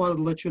just wanted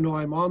to let you know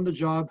I'm on the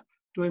job,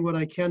 doing what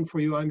I can for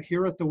you. I'm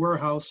here at the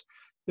warehouse.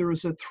 There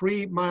is a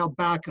 3-mile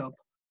backup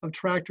of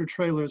tractor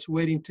trailers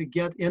waiting to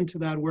get into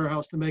that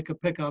warehouse to make a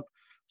pickup.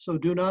 So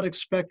do not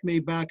expect me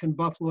back in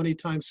Buffalo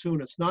anytime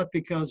soon. It's not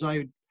because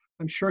I'm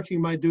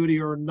shirking my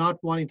duty or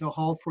not wanting to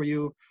haul for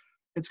you.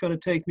 It's going to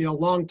take me a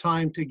long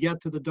time to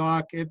get to the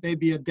dock. It may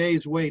be a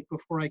day's wait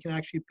before I can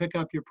actually pick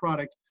up your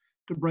product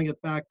to bring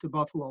it back to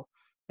Buffalo."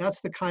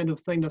 That's the kind of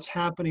thing that's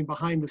happening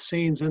behind the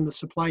scenes in the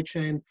supply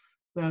chain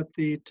that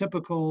the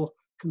typical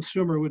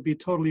consumer would be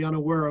totally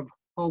unaware of.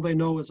 All they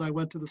know is, I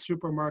went to the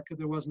supermarket,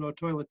 there was no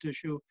toilet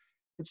tissue.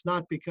 It's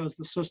not because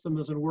the system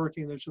isn't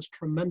working. There's just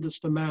tremendous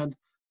demand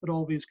that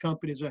all these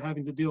companies are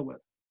having to deal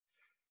with.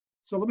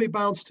 So let me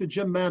bounce to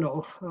Jim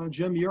Mano.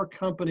 Jim, your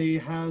company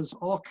has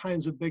all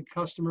kinds of big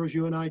customers.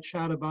 You and I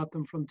chat about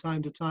them from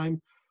time to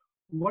time.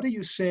 What are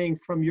you seeing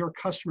from your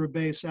customer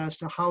base as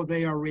to how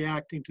they are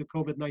reacting to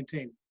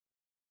COVID-19?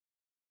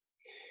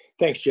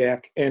 Thanks,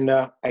 Jack. And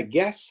I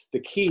guess the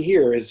key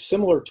here is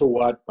similar to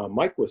what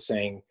Mike was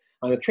saying.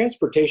 On the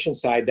transportation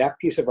side, that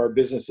piece of our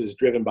business is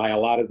driven by a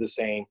lot of the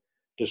same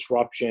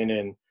disruption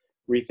and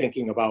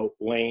rethinking about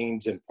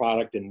lanes and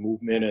product and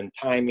movement and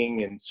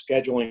timing and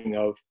scheduling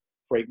of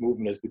freight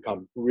movement has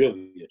become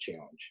really a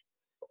challenge.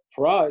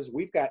 For us,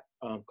 we've got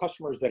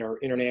customers that are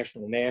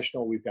international and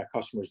national. We've got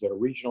customers that are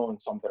regional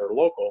and some that are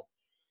local.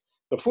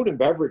 The food and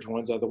beverage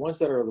ones are the ones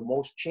that are the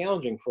most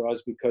challenging for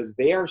us because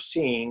they are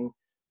seeing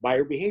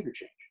buyer behavior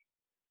change.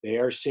 They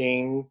are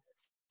seeing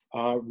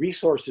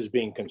resources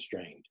being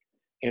constrained.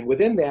 And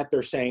within that,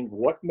 they're saying,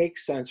 what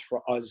makes sense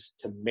for us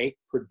to make,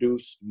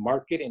 produce,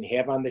 market, and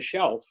have on the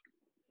shelf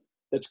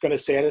that's going to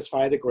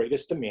satisfy the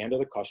greatest demand of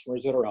the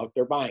customers that are out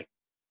there buying?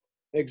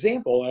 An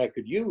example that I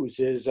could use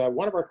is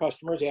one of our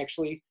customers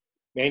actually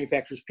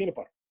manufactures peanut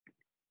butter.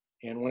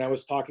 And when I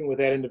was talking with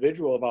that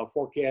individual about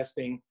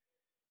forecasting,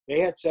 they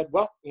had said,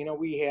 well, you know,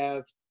 we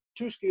have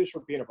 2 SKUs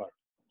for peanut butter,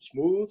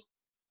 smooth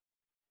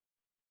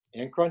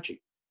and crunchy.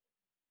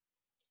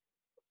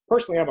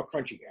 Personally, I'm a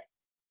crunchy guy.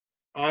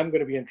 I'm going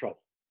to be in trouble.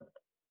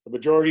 The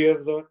majority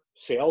of the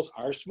sales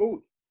are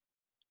smooth.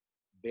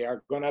 They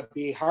are going to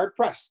be hard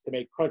pressed to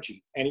make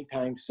crunchy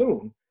anytime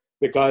soon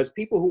because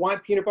people who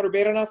want peanut butter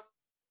bad enough,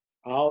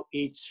 I'll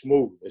eat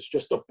smooth. It's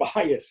just a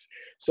bias.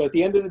 So at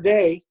the end of the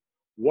day,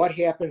 what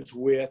happens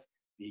with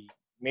the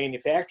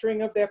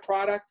manufacturing of that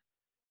product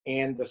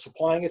and the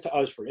supplying it to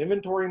us for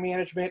inventory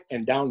management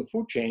and down the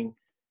food chain?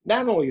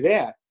 Not only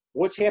that,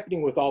 what's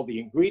happening with all the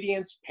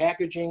ingredients,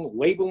 packaging,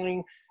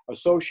 labeling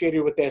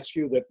associated with that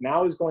SKU that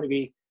now is going to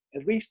be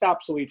at least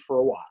obsolete for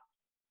a while.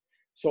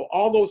 So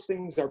all those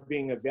things are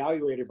being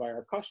evaluated by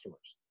our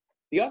customers.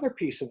 The other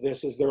piece of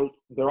this is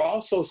they're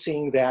also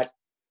seeing that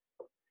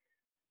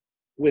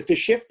with the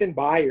shift in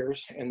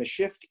buyers and the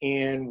shift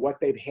in what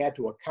they've had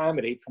to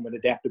accommodate from an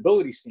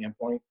adaptability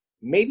standpoint,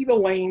 maybe the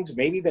lanes,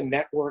 maybe the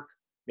network,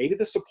 maybe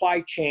the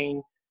supply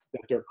chain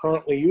that they're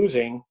currently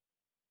using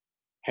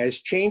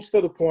has changed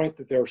to the point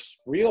that they're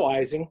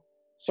realizing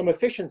some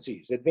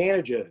efficiencies,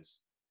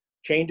 advantages,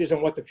 changes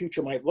in what the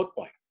future might look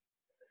like.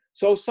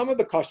 So some of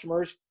the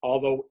customers,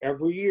 although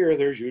every year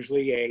there's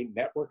usually a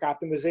network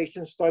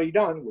optimization study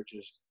done, which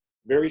is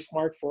very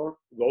smart for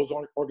those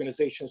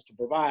organizations to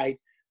provide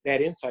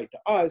that insight to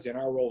us in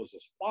our role as a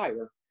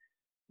supplier,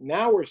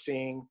 now we're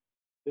seeing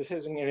this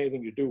hasn't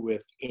anything to do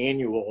with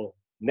annual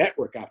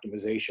network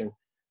optimization.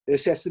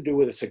 This has to do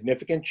with a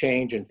significant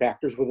change in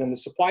factors within the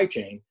supply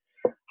chain.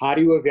 How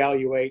do you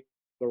evaluate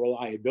the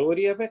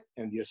reliability of it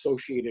and the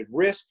associated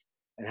risk?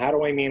 And how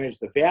do I manage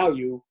the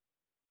value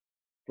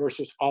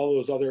versus all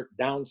those other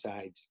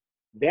downsides?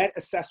 That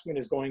assessment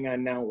is going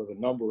on now with a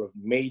number of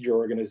major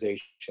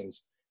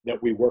organizations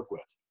that we work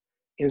with.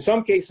 In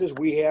some cases,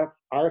 we have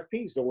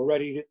RFPs that we're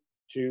ready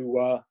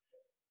to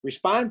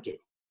respond to.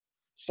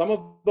 Some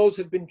of those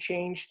have been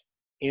changed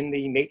in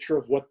the nature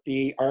of what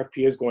the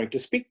RFP is going to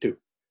speak to.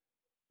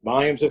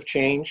 Volumes have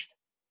changed.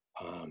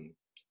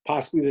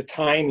 Possibly the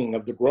timing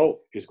of the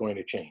growth is going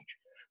to change.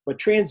 But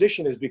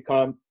transition has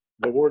become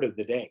the word of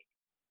the day.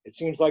 It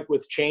seems like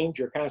with change,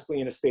 you're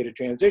constantly in a state of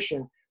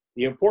transition.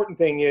 The important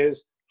thing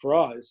is for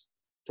us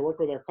to work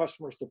with our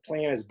customers to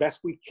plan as best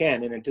we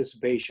can in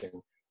anticipation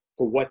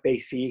for what they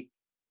see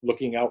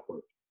looking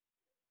outward.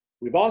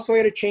 We've also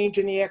had a change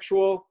in the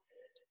actual,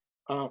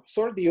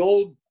 sort of the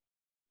old,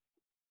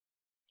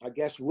 I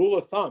guess, rule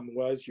of thumb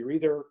was you're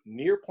either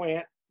near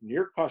plant,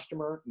 near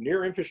customer,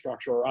 near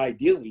infrastructure, or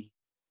ideally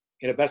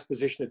in a best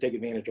position to take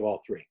advantage of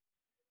all three.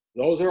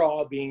 Those are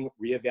all being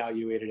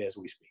reevaluated as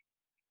we speak.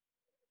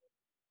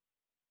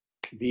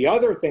 The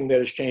other thing that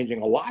is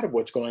changing a lot of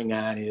what's going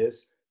on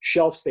is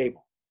shelf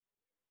stable.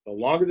 The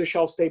longer the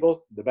shelf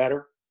stable, the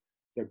better.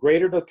 The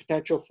greater the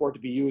potential for it to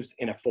be used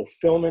in a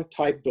fulfillment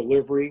type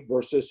delivery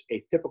versus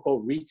a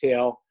typical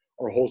retail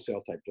or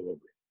wholesale type delivery.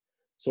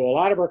 So a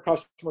lot of our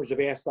customers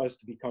have asked us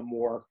to become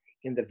more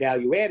in the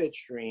value added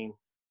stream,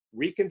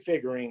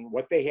 reconfiguring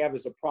what they have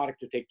as a product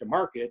to take to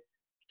market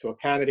to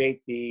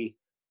accommodate the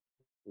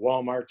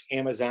Walmarts,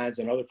 Amazons,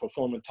 and other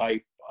fulfillment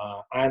type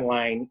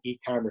online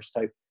e-commerce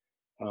type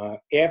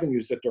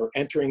avenues that they're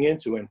entering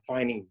into and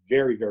finding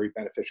very, very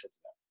beneficial to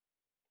them.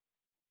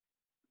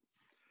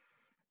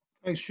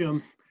 Thanks,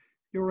 Jim.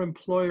 Your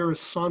employer,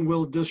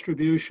 Sunwill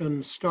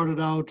Distribution, started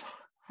out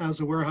as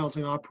a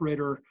warehousing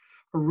operator,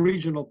 a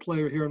regional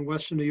player here in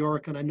Western New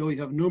York, and I know you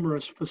have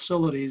numerous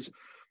facilities,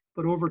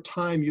 but over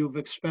time you've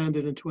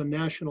expanded into a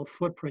national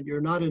footprint.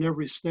 You're not in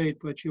every state,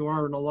 but you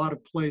are in a lot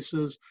of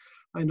places.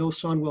 I know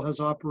Sunwill has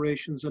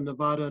operations in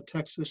Nevada,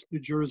 Texas, New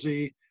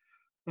Jersey,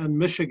 and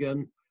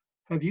Michigan.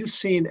 Have you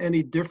seen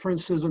any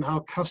differences in how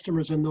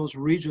customers in those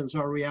regions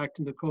are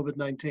reacting to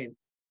COVID-19?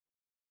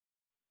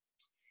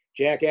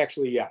 Jack,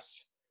 actually,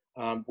 yes.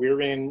 We're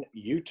in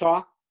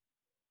Utah,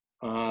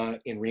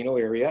 in Reno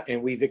area,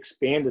 and we've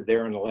expanded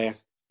there in the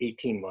last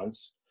 18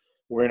 months.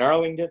 We're in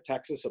Arlington,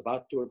 Texas,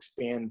 about to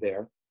expand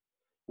there.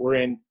 We're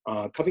in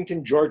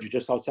Covington, Georgia,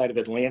 just outside of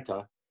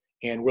Atlanta,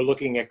 and we're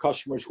looking at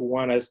customers who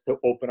want us to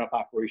open up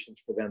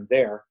operations for them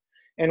there.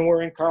 And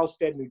we're in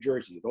Carlsbad, New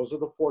Jersey. Those are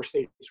the 4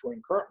 states we're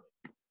in currently.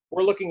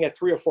 We're looking at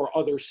 3 or 4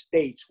 other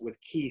states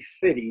with key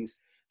cities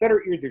that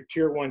are either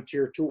tier 1,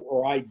 tier 2,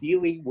 or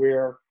ideally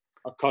where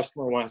a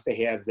customer wants to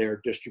have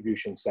their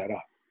distribution set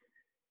up.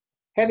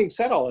 Having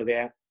said all of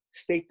that,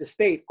 state to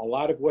state, a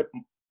lot of what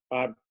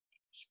Bob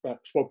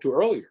spoke to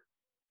earlier.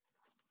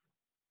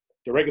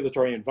 The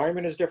regulatory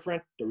environment is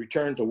different. The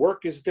return to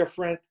work is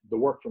different. The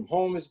work from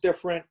home is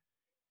different.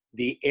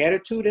 The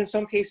attitude in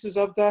some cases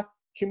of the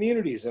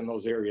communities in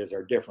those areas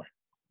are different.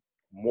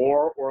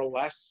 More or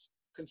less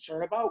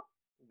concern about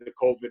the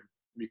COVID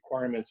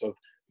requirements of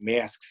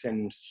masks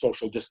and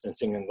social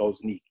distancing and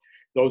those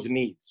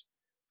needs.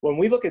 When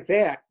we look at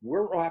that,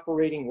 we're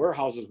operating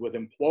warehouses with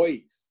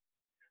employees.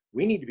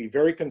 We need to be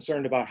very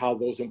concerned about how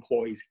those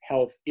employees'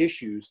 health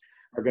issues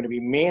are going to be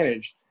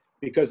managed,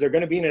 because they're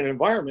going to be in an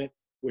environment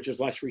which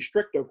is less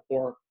restrictive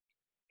or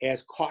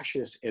as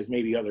cautious as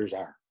maybe others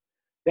are.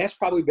 That's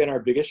probably been our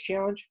biggest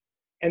challenge.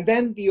 And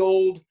then the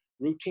old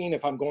routine,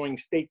 if I'm going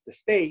state to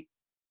state,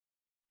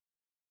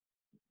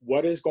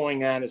 what is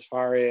going on as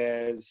far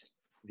as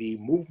the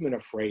movement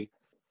of freight?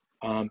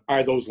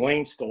 Are those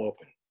lanes still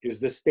open? Is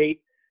the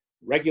state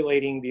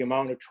regulating the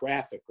amount of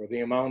traffic or the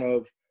amount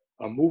of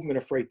movement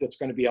of freight that's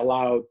going to be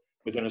allowed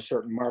within a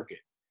certain market?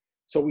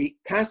 So we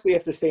constantly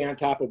have to stay on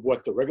top of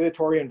what the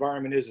regulatory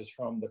environment is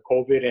from the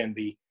COVID and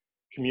the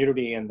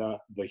community and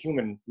the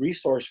human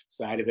resource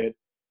side of it,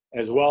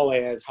 as well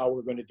as how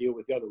we're going to deal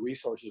with the other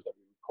resources that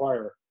we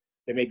require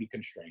that may be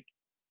constrained.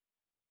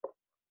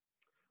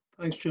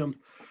 Thanks, Jim.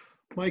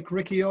 Mike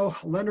Riccio,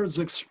 Leonard's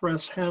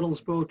Express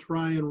handles both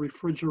dry and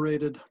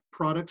refrigerated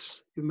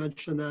products. You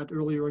mentioned that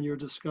earlier in your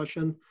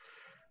discussion.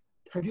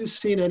 Have you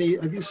seen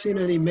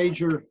any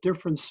major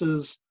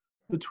differences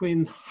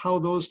between how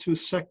those two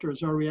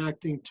sectors are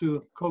reacting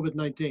to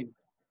COVID-19?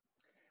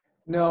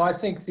 No, I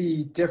think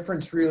the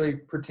difference really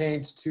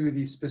pertains to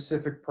the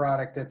specific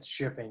product that's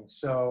shipping.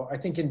 So I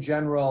think in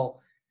general,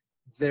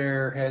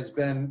 there has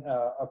been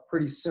a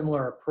pretty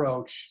similar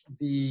approach.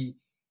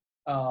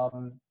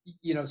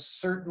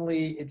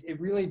 Certainly it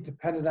really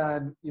depended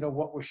on,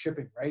 what was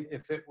shipping, right?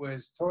 If it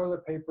was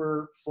toilet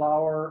paper,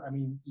 flour,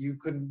 you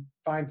couldn't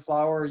find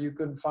flour, you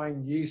couldn't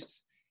find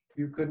yeast,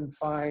 you couldn't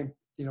find,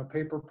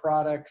 paper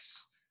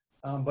products.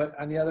 But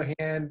on the other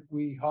hand,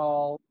 we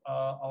haul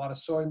a lot of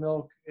soy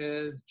milk,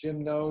 as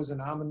Jim knows,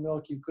 and almond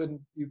milk. You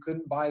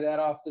couldn't buy that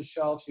off the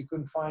shelves. You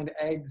couldn't find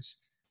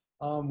eggs.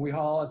 We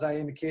haul, as I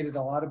indicated,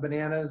 a lot of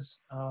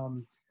bananas.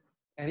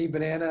 Any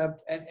banana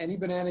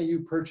you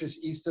purchase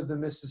east of the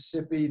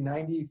Mississippi,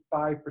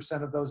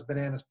 95% of those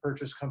bananas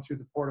purchased come through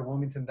the port of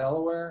Wilmington,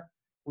 Delaware.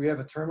 We have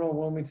a terminal in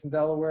Wilmington,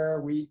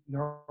 Delaware. We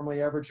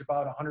normally average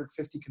about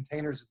 150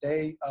 containers a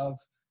day of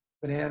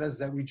bananas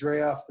that we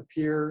dray off the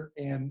pier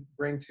and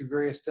bring to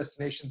various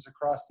destinations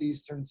across the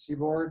eastern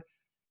seaboard.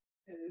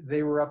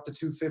 They were up to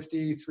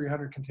 250,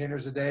 300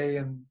 containers a day,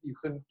 and you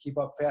couldn't keep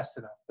up fast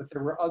enough. But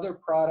there were other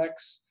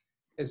products,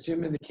 as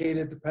Jim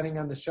indicated, depending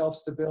on the shelf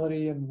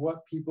stability and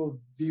what people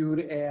viewed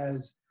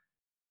as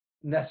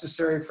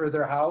necessary for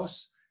their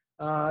house,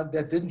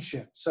 that didn't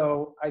ship.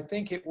 So I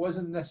think it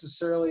wasn't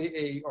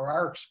necessarily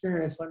our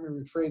experience, let me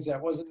rephrase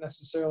that, wasn't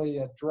necessarily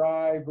a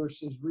dry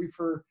versus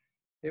reefer.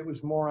 It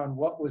was more on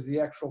what was the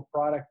actual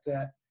product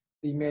that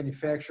the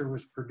manufacturer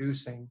was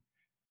producing.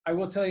 I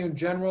will tell you, in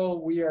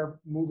general, we are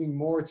moving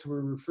more to a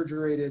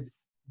refrigerated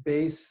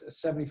base.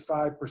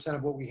 75%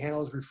 of what we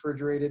handle is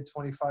refrigerated,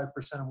 25%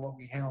 of what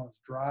we handle is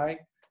dry.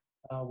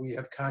 We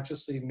have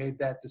consciously made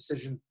that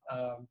decision,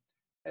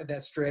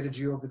 that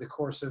strategy over the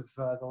course of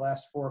the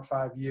last 4 or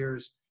 5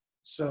 years.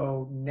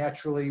 So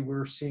naturally,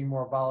 we're seeing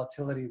more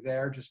volatility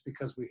there just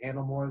because we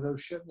handle more of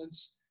those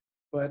shipments.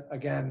 But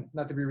again,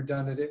 not to be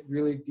redundant, it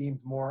really deemed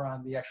more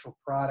on the actual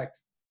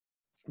product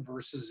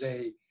versus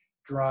a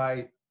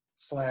dry/reefer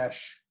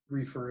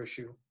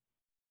issue.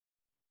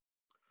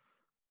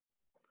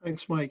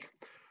 Thanks, Mike.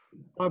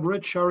 Bob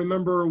Rich, I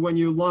remember when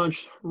you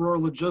launched Roar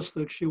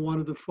Logistics, you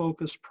wanted to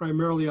focus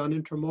primarily on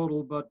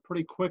intermodal, but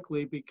pretty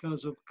quickly,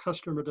 because of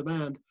customer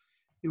demand,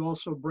 you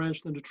also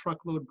branched into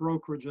truckload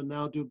brokerage and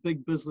now do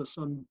big business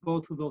on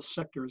both of those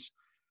sectors.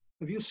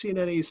 Have you seen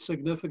any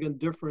significant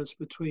difference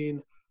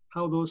between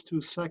how those two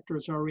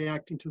sectors are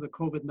reacting to the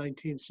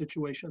COVID-19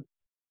 situation?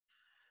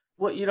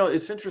 Well,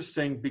 it's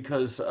interesting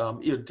because,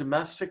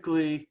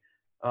 domestically,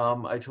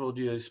 I told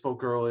you, I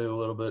spoke earlier a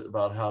little bit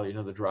about how,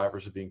 the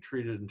drivers are being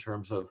treated in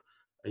terms of,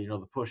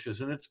 the pushes.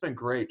 And it's been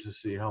great to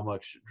see how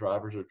much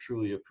drivers are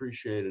truly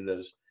appreciated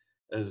as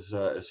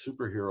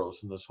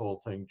superheroes in this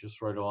whole thing,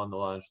 just right along the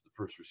lines of the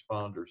first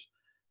responders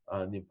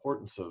and the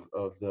importance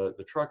of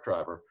the truck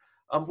driver.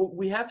 But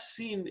we have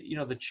seen,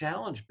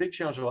 the big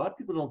challenge a lot of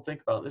people don't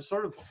think about. It's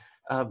sort of,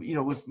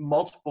 with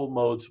multiple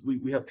modes,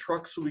 we have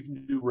trucks so we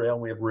can do rail,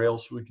 and we have rail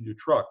so we can do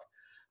truck.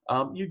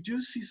 You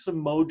do see some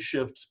mode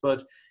shifts,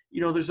 but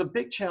there's a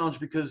big challenge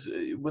because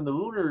when the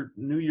Lunar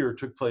New Year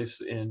took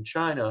place in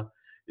China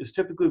is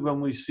typically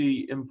when we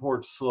see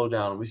imports slow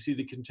down. We see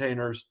the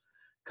containers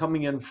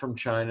coming in from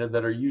China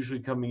that are usually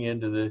coming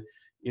into the,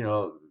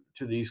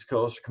 to the East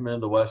Coast, come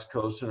into the West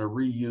Coast, and are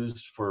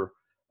reused for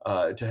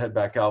to head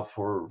back out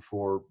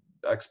for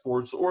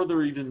exports, or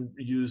they're even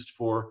used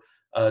for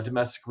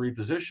domestic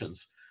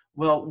repositions.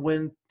 Well,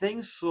 when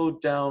things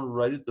slowed down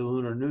right at the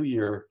Lunar New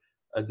Year,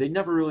 they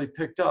never really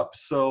picked up.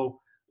 So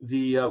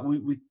we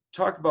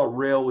talk about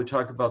rail, we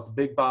talk about the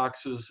big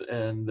boxes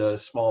and the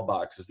small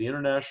boxes, the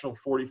international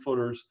 40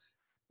 footers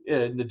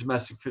and the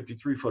domestic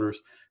 53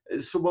 footers.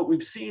 So what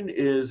we've seen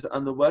is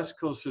on the West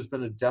Coast, there's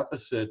been a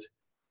deficit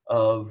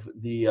of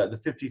the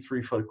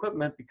 53-foot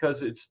equipment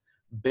because it's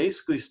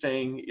basically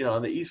staying,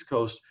 on the East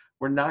Coast.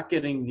 We're not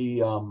getting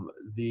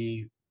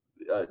the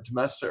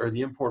domestic or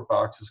the import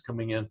boxes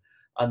coming in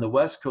on the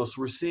West Coast.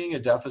 We're seeing a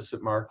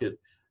deficit market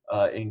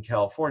in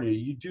California.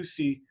 You do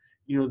see,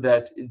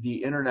 that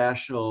the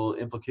international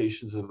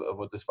implications of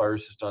what this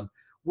virus has done.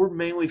 We're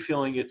mainly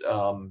feeling it,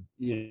 when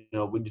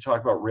you talk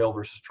about rail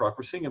versus truck,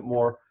 we're seeing it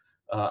more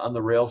on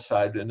the rail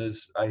side. And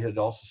as I had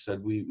also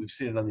said, we've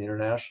seen it on the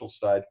international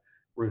side,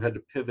 where we've had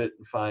to pivot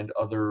and find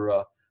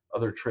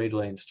other trade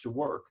lanes to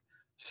work.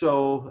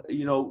 So,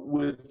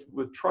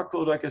 with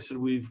truckload, like I said,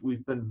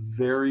 we've been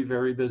very,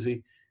 very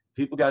busy.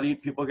 People got to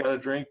eat, people got to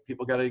drink,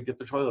 people got to get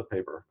their toilet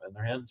paper and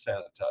their hand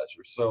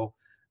sanitizer. So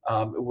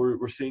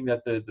we're seeing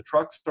that the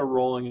trucks are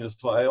rolling. And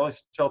so I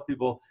always tell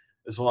people,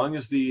 as long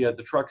as the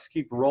trucks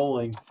keep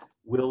rolling,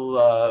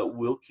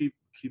 we'll keep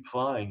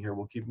flying here.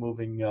 We'll keep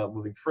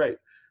moving freight.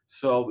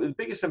 So the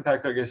biggest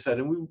impact, like I said,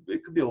 and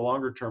it could be a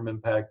longer term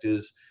impact,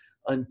 is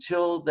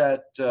until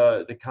that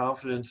the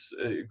confidence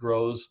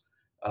grows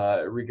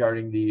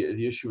regarding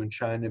the issue in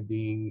China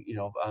being,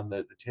 on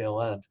the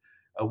tail end.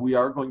 We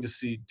are going to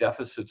see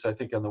deficits, I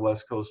think, on the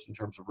West Coast in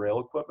terms of rail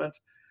equipment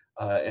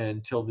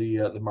until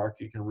the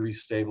market can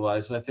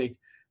restabilize. And I think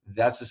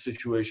that's a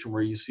situation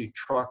where you see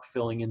truck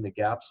filling in the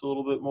gaps a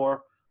little bit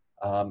more.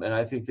 And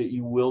I think that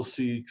you will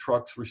see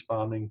trucks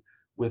responding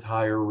with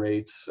higher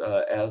rates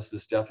as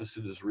this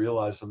deficit is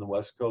realized on the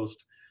West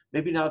Coast.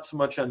 Maybe not so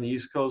much on the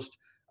East Coast,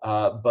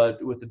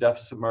 but with the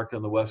deficit market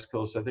on the West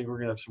Coast, I think we're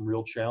going to have some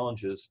real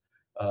challenges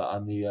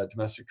on the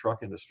domestic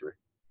truck industry.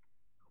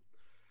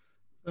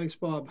 Thanks,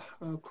 Bob.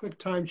 Quick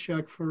time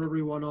check for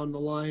everyone on the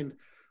line.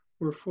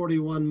 We're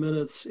 41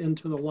 minutes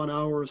into the 1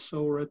 hour,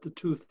 so we're at the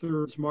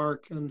 2/3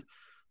 mark, and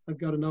I've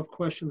got enough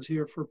questions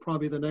here for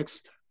probably the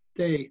next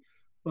day,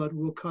 but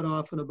we'll cut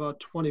off in about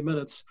 20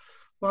 minutes.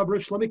 Bob,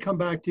 Rich, let me come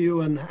back to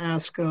you and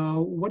ask,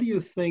 what do you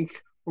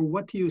think, or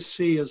what do you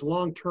see as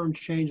long-term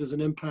changes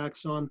and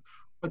impacts on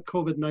what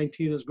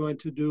COVID-19 is going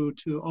to do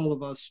to all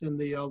of us in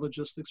the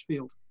logistics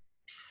field?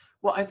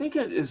 Well, I think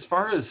as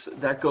far as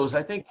that goes,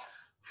 I think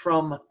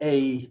from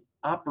a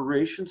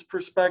operations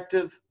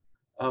perspective,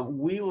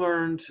 we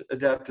learned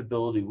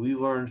adaptability, we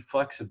learned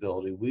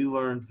flexibility, we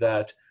learned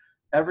that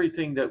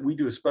everything that we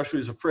do, especially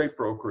as a freight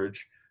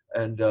brokerage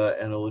and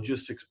a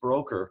logistics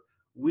broker,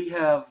 we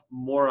have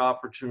more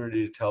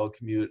opportunity to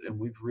telecommute, and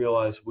we've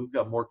realized we've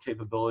got more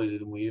capability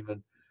than we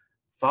even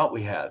thought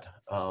we had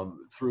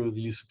through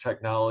the use of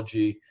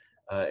technology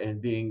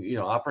and being,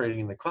 operating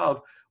in the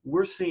cloud.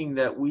 We're seeing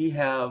that we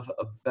have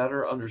a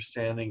better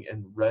understanding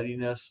and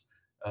readiness.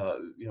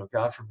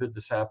 God forbid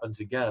this happens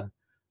again.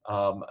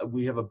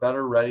 We have a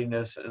better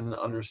readiness and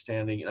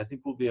understanding, and I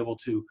think we'll be able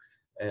to,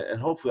 and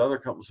hopefully other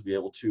companies will be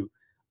able to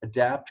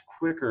adapt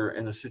quicker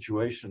in a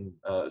situation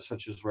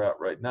such as we're at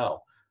right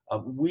now.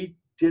 We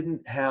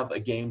didn't have a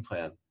game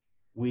plan.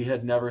 We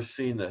had never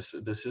seen this.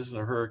 This isn't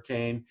a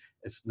hurricane.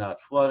 It's not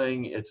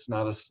flooding. It's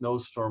not a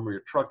snowstorm where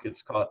your truck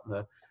gets caught in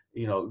the,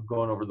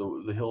 going over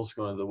the hills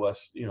going to the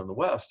west, in the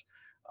west.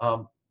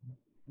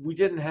 We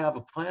didn't have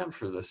a plan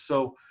for this.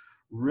 So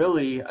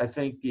really, I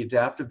think the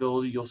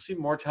adaptability, you'll see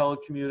more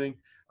telecommuting.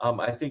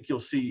 I think you'll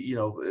see,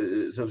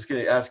 as I was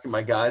asking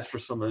my guys for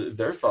some of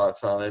their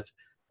thoughts on it,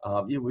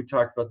 we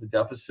talked about the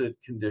deficit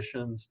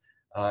conditions,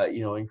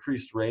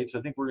 increased rates.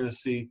 I think we're going to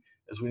see,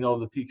 as we know,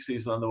 the peak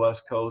season on the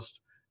West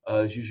Coast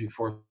is usually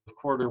fourth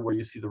quarter, where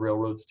you see the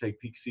railroads take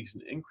peak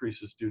season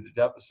increases due to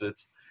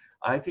deficits.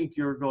 I think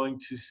you're going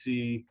to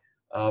see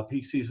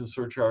peak season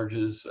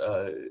surcharges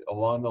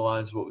along the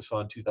lines of what we saw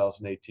in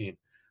 2018.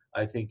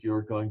 I think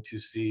you're going to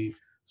see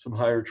some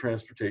higher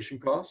transportation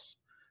costs.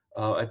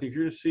 I think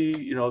you're going to see,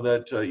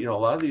 that, a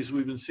lot of these,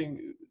 we've been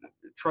seeing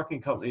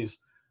trucking companies,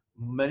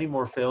 many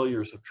more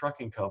failures of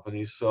trucking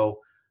companies. So,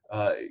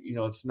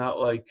 it's not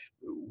like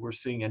we're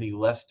seeing any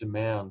less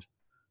demand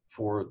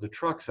for the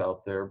trucks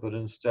out there, but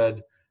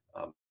instead,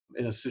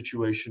 in a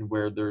situation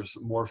where there's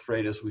more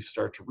freight as we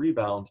start to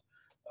rebound,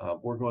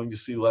 we're going to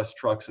see less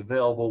trucks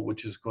available,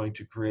 which is going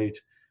to create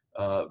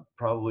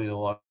probably in the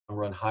long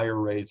run higher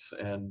rates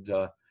and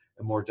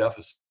more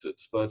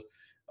deficits. But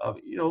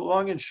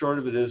long and short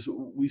of it is,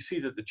 we see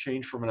that the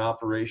change from an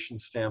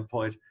operations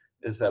standpoint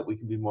is that we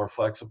can be more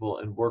flexible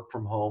and work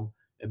from home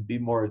and be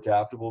more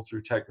adaptable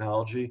through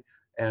technology.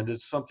 And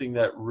it's something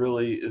that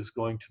really is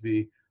going to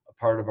be a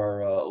part of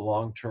our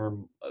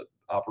long-term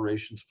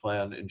operations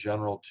plan in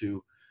general,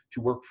 to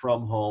work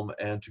from home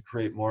and to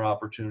create more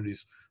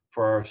opportunities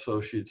for our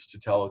associates to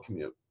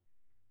telecommute.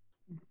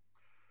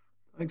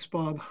 Thanks,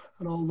 Bob.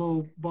 And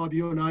although, Bob,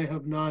 you and I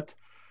have not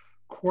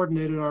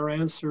coordinated our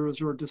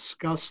answers or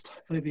discussed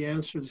any of the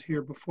answers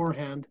here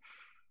beforehand,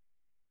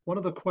 One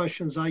of the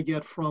questions I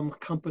get from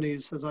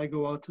companies as I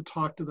go out to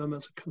talk to them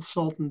as a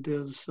consultant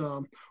is,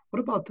 what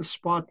about the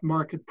spot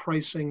market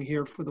pricing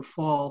here for the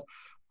fall?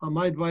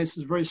 My advice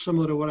is very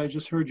similar to what I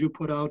just heard you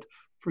put out.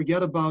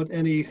 Forget about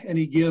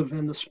any give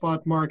in the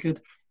spot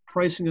market.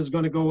 Pricing is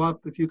going to go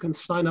up. If you can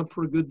sign up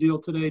for a good deal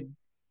today,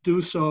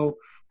 do so,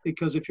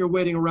 because if you're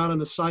waiting around on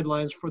the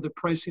sidelines for the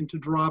pricing to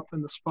drop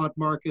in the spot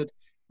market,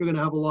 you're going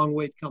to have a long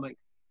wait coming.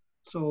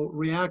 So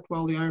react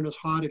while the iron is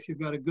hot. If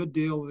you've got a good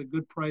deal with a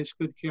good price,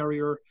 good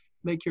carrier,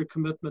 make your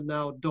commitment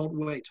now. Don't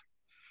wait.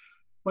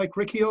 Mike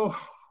Riccio,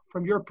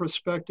 from your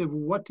perspective,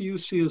 what do you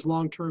see as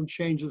long-term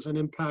changes and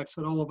impacts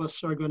that all of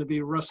us are going to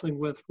be wrestling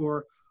with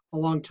for a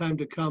long time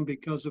to come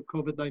because of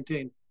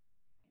COVID-19?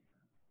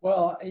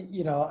 Well,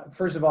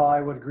 first of all, I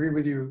would agree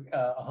with you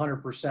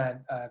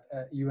 100%,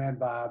 you and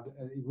Bob.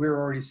 We're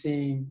already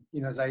seeing,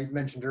 as I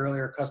mentioned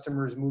earlier,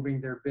 customers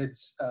moving their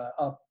bids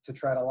up to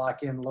try to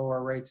lock in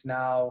lower rates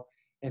now,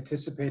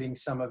 anticipating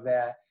some of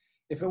that.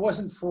 If it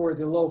wasn't for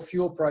the low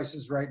fuel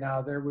prices right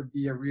now, there would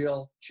be a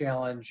real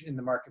challenge in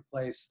the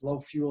marketplace. Low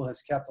fuel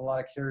has kept a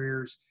lot of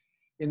carriers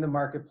in the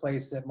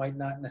marketplace that might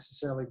not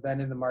necessarily been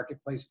in the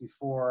marketplace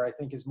before. I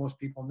think, as most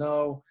people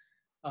know,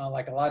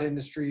 like a lot of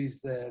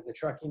industries, the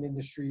trucking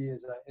industry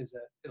is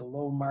a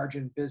low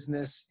margin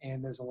business,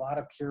 and there's a lot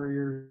of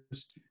carriers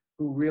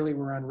who really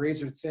were on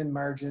razor thin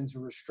margins,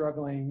 who were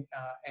struggling,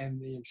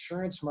 and the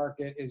insurance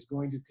market is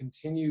going to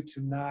continue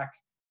to knock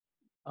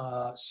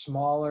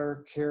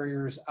smaller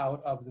carriers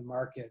out of the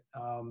market.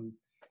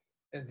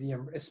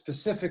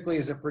 Specifically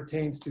as it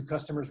pertains to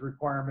customers'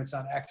 requirements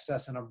on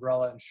excess and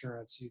umbrella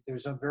insurance.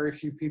 There's a very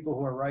few people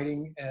who are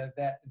writing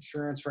that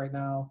insurance right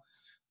now.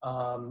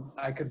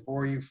 I could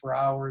bore you for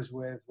hours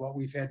with what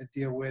we've had to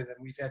deal with, and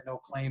we've had no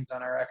claims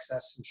on our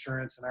excess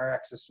insurance, and our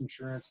excess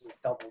insurance has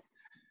doubled.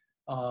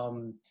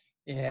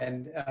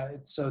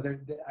 So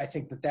I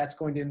think that's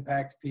going to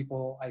impact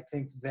people. I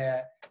think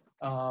that,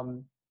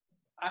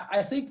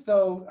 I think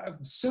though,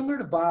 similar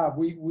to Bob,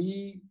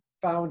 we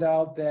found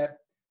out that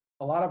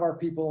a lot of our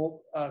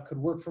people could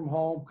work from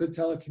home, could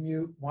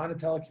telecommute, want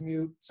to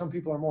telecommute. Some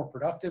people are more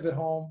productive at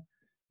home.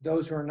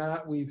 Those who are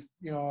not,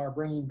 are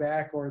bringing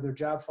back, or their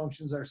job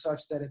functions are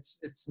such that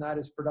it's not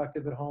as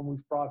productive at home,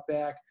 we've brought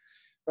back.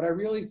 But I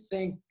really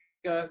think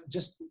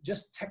just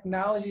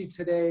technology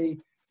today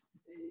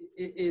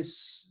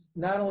is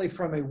not only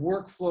from a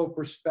workflow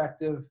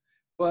perspective,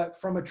 but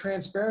from a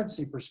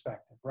transparency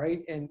perspective,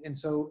 right? And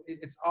so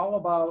it's all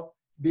about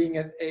being,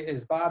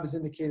 as Bob has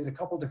indicated a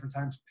couple different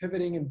times,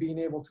 pivoting and being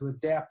able to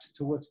adapt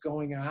to what's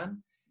going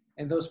on.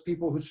 And those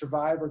people who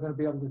survive are going to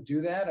be able to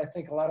do that. I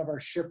think a lot of our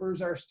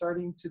shippers are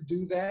starting to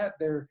do that.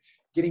 They're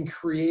getting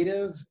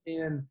creative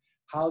in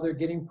how they're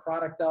getting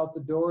product out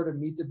the door to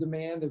meet the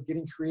demand. They're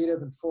getting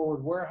creative in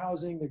forward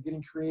warehousing. They're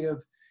getting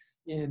creative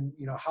in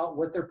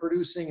what they're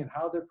producing and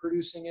how they're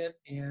producing it.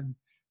 And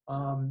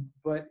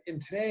but in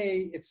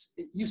today, it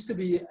used to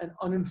be an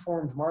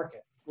uninformed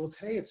market. Well,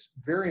 today it's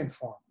very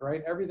informed,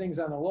 right? Everything's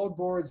on the load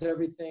boards.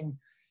 Everything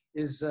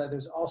is,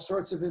 there's all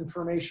sorts of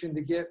information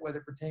to get, whether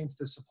it pertains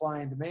to supply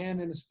and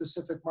demand in a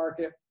specific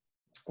market,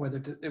 whether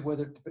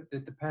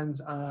it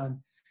depends on,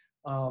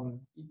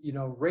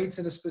 rates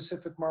in a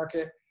specific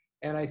market.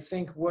 And I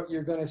think what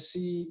you're going to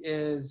see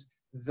is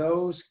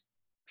those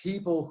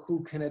people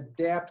who can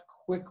adapt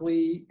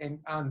quickly and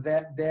on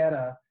that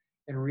data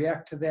and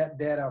react to that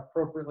data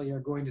appropriately are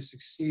going to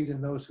succeed,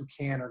 and those who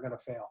can are going to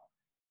fail.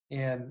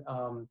 And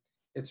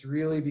it's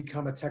really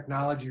become a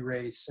technology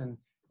race. And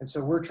so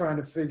we're trying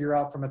to figure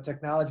out from a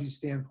technology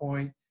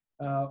standpoint,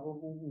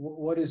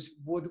 what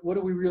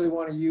do we really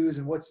want to use,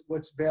 and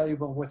what's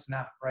valuable and what's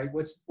not, right?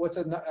 What's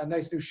a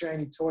nice new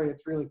shiny toy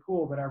that's really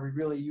cool, but are we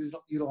really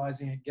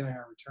utilizing it, getting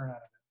our return out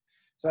of it?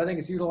 So I think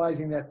it's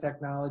utilizing that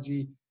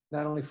technology,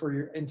 not only for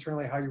your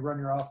internally, how you run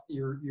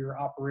your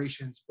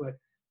operations, but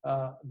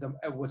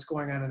what's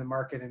going on in the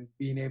market, and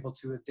being able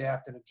to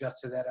adapt and adjust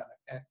to that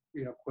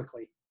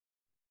quickly.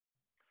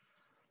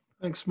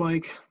 Thanks,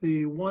 Mike.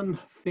 The one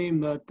theme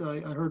that I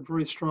heard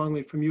very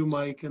strongly from you,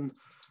 Mike, and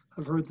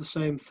I've heard the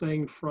same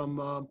thing from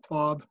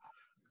Bob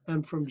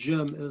and from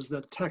Jim, is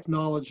that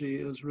technology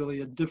is really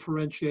a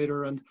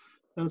differentiator. And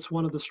that's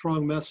one of the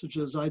strong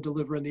messages I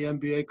deliver in the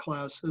MBA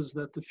class, is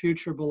that the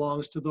future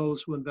belongs to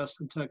those who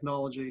invest in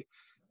technology.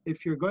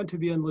 If you're going to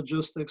be in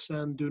logistics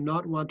and do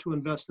not want to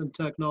invest in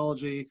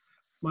technology,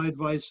 my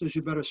advice is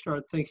you better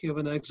start thinking of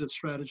an exit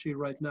strategy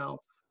right now.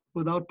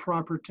 Without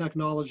proper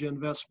technology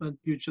investment,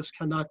 you just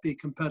cannot be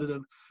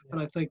competitive.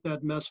 And I think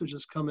that message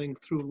is coming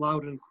through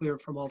loud and clear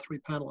from all three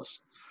panelists.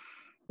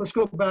 Let's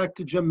go back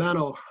to Jim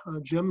Mano.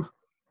 Jim,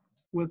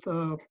 with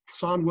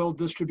Sonwell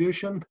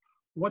Distribution,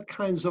 what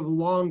kinds of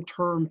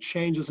long-term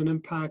changes and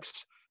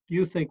impacts do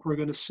you think we're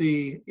going to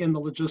see in the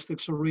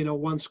logistics arena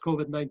once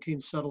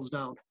COVID-19 settles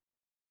down?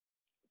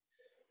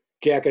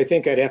 Jack, I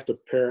think I'd have to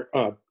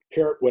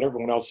parrot what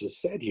everyone else has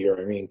said here.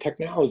 I mean,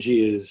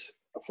 technology is,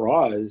 for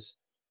us,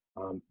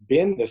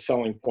 been the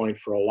selling point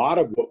for a lot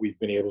of what we've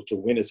been able to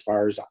win as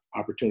far as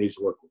opportunities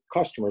to work with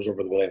customers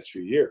over the last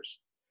few years.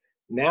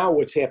 Now,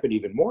 what's happened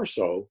even more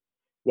so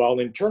While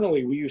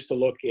internally, we used to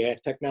look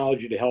at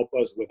technology to help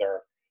us with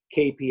our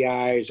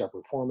KPIs, our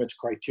performance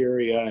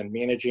criteria, and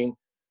managing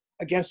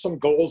against some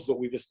goals that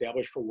we've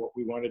established for what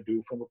we want to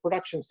do from a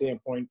production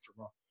standpoint,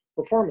 from a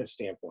performance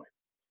standpoint.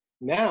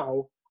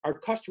 Now, our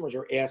customers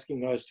are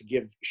asking us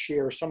to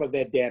share some of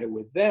that data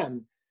with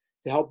them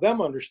to help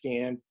them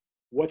understand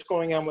what's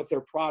going on with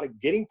their product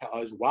getting to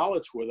us while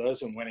it's with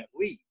us and when it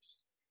leaves.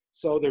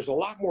 So there's a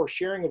lot more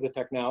sharing of the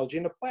technology,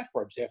 and the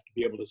platforms have to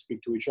be able to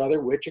speak to each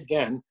other, which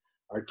again,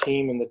 our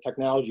team in the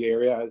technology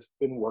area has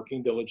been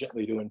working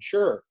diligently to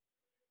ensure.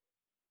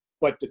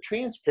 But the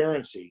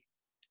transparency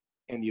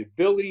and the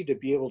ability to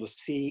be able to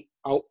see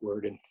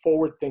outward and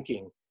forward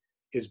thinking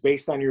is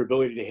based on your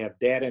ability to have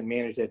data and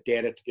manage that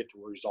data to get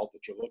to a result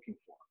that you're looking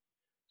for.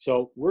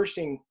 So we're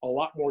seeing a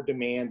lot more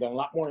demand and a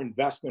lot more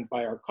investment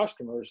by our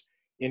customers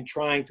in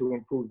trying to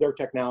improve their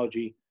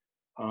technology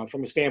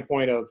from a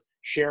standpoint of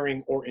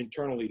sharing or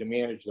internally to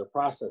manage their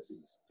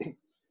processes.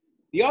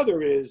 The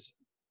other is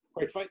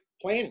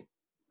planning.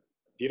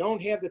 If you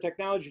don't have the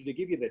technology to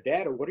give you the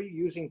data, what are you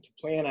using to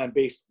plan on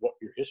based what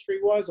your history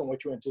was and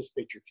what you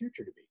anticipate your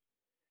future to be?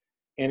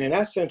 And in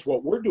essence,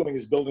 what we're doing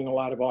is building a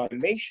lot of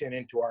automation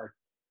into our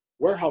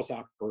warehouse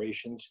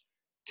operations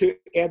to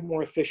add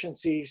more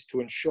efficiencies,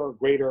 to ensure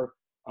greater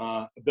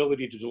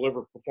ability to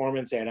deliver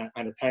performance on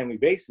a timely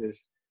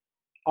basis.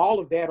 All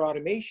of that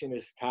automation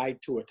is tied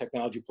to a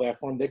technology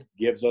platform that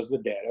gives us the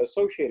data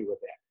associated with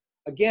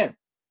that. Again,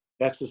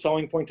 that's the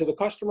selling point to the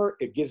customer.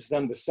 It gives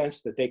them the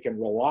sense that they can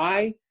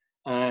rely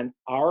on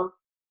our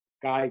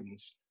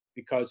guidance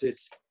because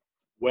it's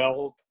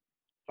well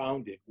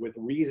founded with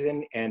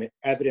reason and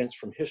evidence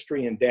from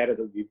history and data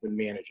that we've been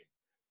managing.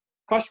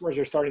 Customers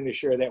are starting to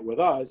share that with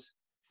us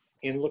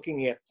in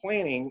looking at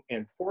planning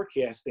and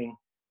forecasting.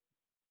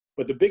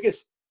 But the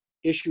biggest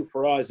issue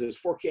for us is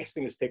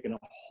forecasting has taken a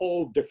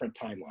whole different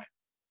timeline.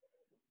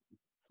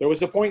 There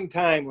was a point in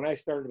time when I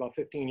started about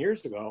 15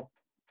 years ago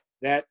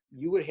that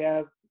you would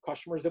have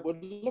customers that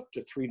would look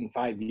to 3 and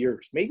 5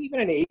 years, maybe even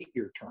an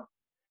 8-year term,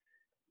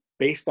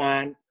 based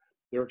on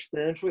their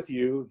experience with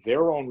you,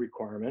 their own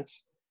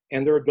requirements,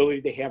 and their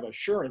ability to have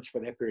assurance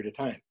for that period of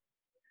time.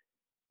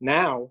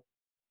 Now,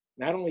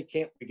 not only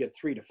can't we get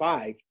 3 to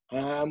 5,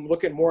 I'm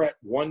looking more at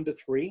 1 to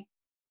 3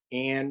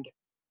 and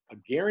a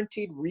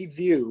guaranteed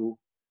review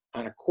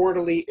on a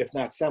quarterly, if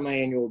not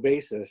semi-annual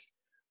basis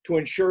to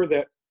ensure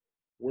that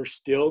we're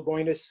still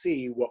going to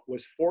see what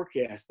was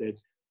forecasted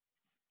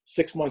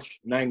 6 months,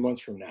 9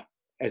 months from now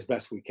as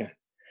best we can.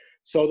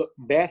 So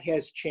that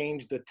has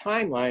changed the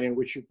timeline in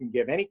which you can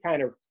give any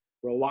kind of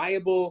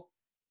reliable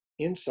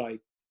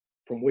insight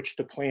from which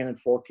to plan and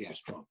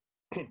forecast from.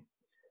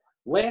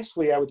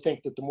 Lastly, I would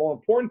think that the more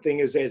important thing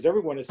is, as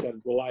everyone has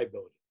said,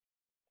 reliability.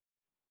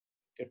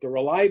 If the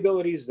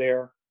reliability is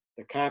there,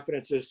 the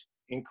confidence is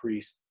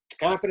increased.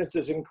 Confidence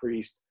is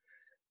increased,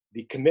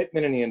 the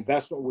commitment and the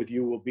investment with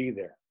you will be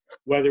there,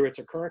 whether it's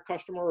a current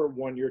customer or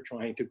one you're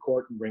trying to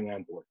court and bring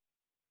on board.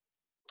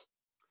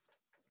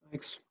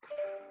 Thanks.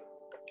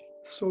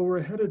 So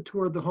we're headed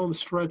toward the home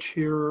stretch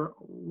here.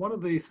 One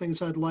of the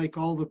things I'd like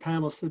all the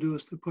panelists to do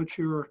is to put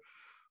your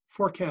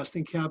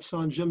forecasting caps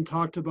on. Jim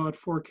talked about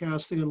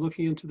forecasting and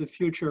looking into the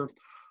future.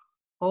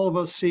 All of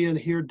us see and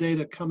hear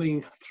data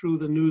coming through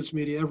the news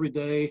media every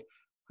day.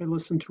 I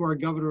listen to our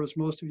governor, as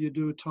most of you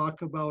do,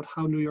 talk about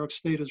how New York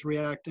State is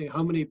reacting,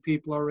 how many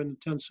people are in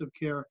intensive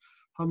care,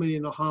 how many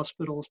in the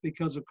hospitals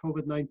because of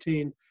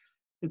COVID-19.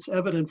 It's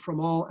evident from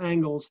all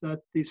angles that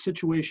the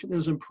situation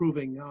is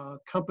improving.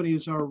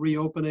 Companies are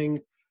reopening.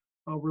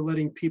 We're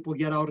letting people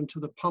get out into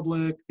the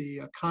public. The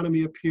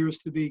economy appears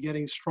to be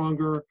getting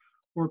stronger,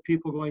 more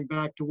people going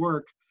back to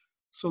work.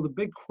 So the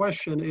big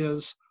question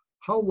is,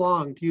 how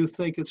long do you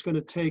think it's going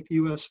to take the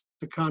U.S.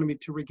 economy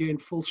to regain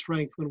full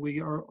strength when we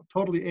are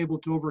totally able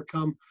to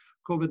overcome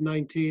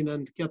COVID-19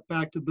 and get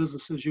back to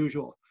business as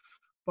usual?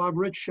 Bob,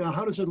 Rich,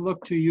 how does it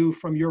look to you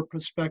from your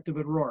perspective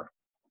at Roar?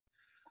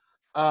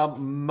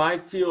 My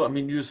feel, I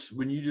mean,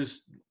 when you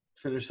just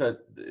finished that,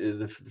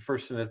 the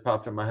first thing that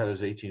popped in my head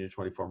is 18 to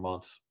 24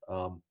 months.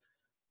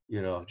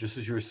 You know, just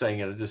as you were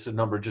saying it, just a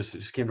number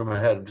just came to my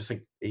head. I'm just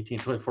thinking 18,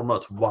 24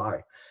 months. Why?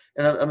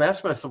 And I'm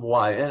asking myself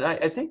why. And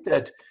I think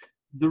that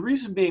the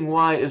reason being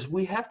why is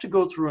we have to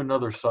go through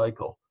another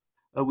cycle.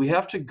 We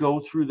have to go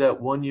through that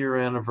 1-year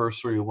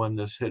anniversary of when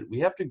this hit. We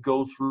have to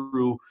go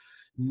through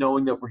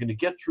knowing that we're going to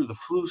get through the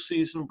flu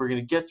season. We're going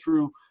to get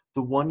through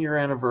the 1-year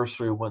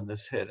anniversary of when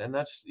this hit. And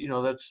that's, you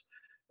know, that's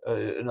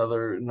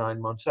another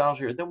 9 months out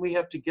here. Then we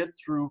have to get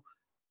through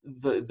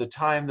the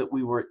time that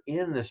we were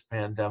in this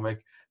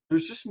pandemic.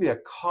 There's just going to be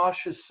a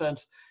cautious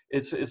sense.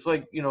 It's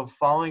like, you know,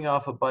 falling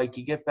off a bike.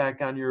 You get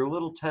back on, you're a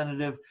little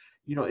tentative,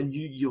 you know, and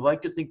you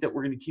like to think that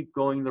we're going to keep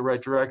going in the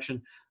right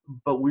direction.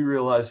 But we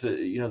realize that,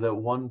 you know, that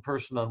one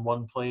person on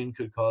one plane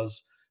could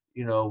cause,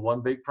 you know, one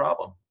big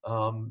problem.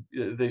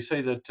 They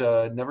say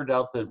that never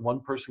doubt that one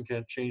person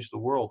can change the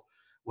world.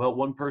 Well,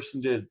 one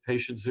person did.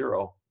 Patient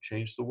zero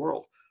changed the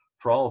world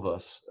for all of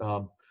us.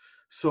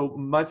 So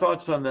my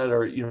thoughts on that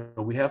are, you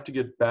know, we have to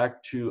get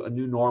back to a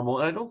new normal.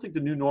 And I don't think the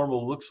new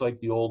normal looks like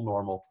the old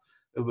normal.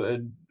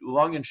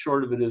 long and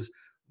short of it is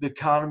the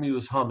economy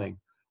was humming.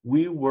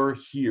 We were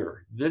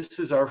here. This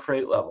is our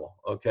freight level,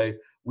 okay?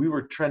 We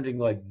were trending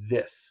like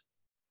this.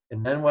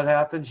 And then what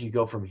happens? You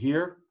go from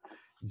here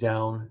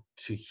down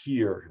to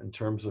here in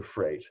terms of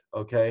freight,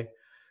 okay?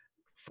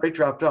 Freight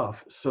dropped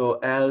off. So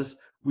as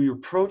we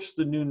approach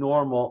the new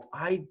normal,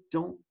 I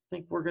don't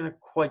think we're going to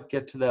quite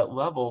get to that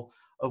level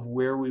of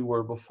where we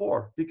were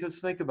before. Because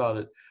think about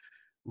it,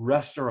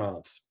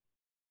 restaurants,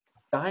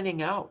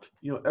 dining out,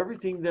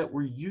 everything that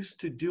we're used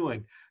to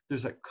doing,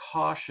 there's a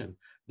caution,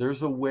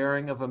 there's a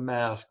wearing of a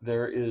mask,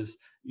 there is,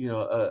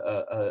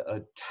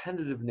 a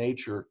tentative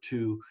nature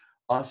to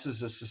us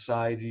as a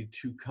society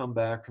to come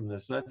back from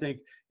this. And I think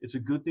it's a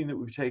good thing that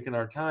we've taken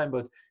our time,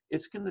 but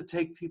it's going to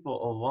take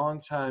people a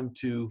long time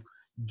to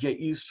get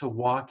used to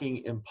walking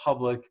in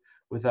public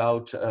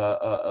without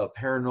a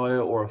paranoia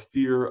or a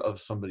fear of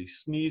somebody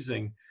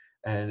sneezing,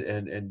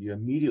 and you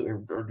immediately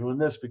are doing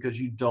this because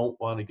you don't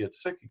want to get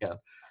sick again.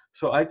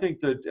 So I think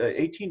that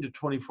 18 to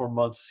 24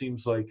 months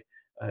seems like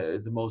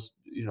the most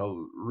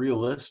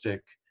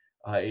realistic.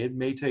 It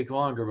may take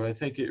longer, but I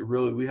think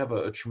we have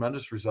a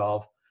tremendous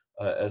resolve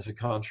as a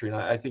country, and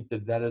I think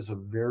that is a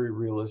very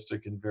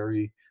realistic and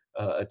very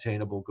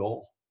attainable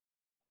goal.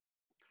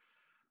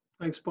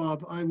 Thanks,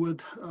 Bob. I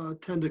would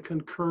tend to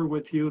concur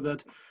with you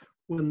that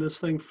when this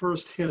thing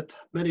first hit,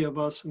 many of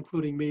us,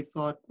 including me,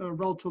 thought a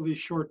relatively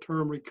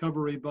short-term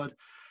recovery, but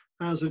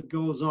as it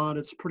goes on,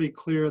 it's pretty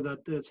clear that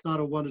it's not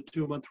a 1 to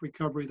 2 month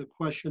recovery. The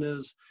question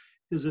is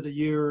it a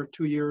year,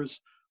 2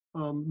 years?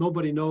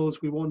 Nobody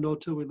knows. We won't know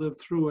till we live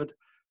through it.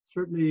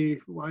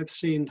 Certainly, I've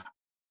seen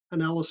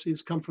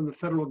analyses come from the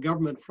federal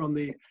government from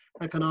the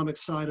economic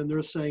side, and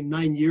they're saying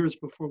 9 years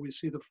before we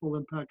see the full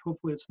impact.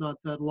 Hopefully it's not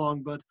that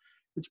long, but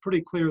it's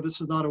pretty clear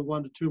this is not a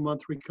 1 to 2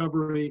 month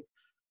recovery.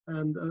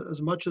 And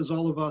as much as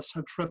all of us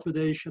have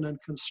trepidation and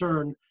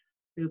concern,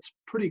 it's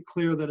pretty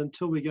clear that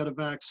until we get a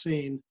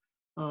vaccine,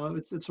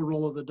 it's a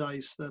roll of the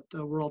dice that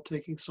we're all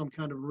taking some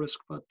kind of risk,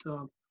 but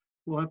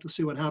we'll have to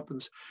see what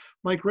happens.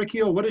 Mike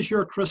Riccio, what does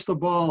your crystal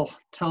ball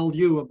tell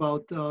you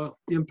about the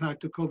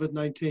impact of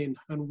COVID-19,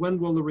 and when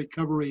will the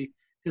recovery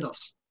hit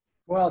us?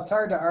 Well, it's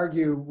hard to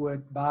argue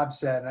what Bob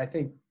said, and I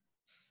think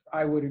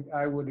I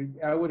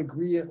would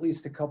agree at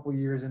least a couple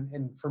years.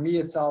 And for me,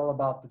 it's all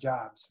about the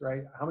jobs,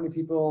 right? How many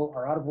people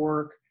are out of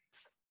work?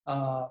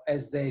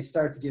 As they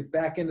start to get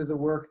back into the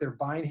work, their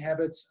buying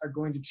habits are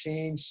going to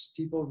change.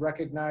 People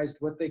recognized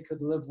what they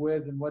could live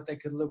with and what they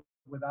could live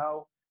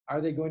without. Are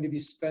they going to be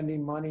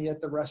spending money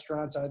at the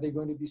restaurants? Are they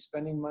going to be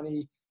spending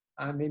money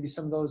on maybe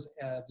some of those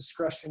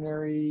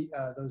discretionary,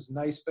 those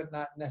nice but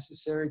not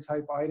necessary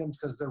type items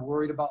because they're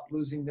worried about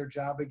losing their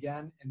job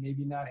again and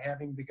maybe not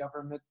having the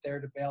government there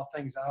to bail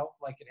things out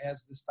like it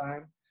has this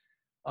time?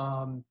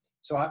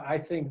 So I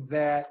think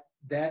that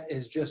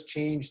has just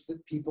changed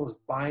people's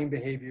buying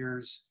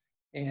behaviors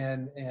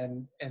and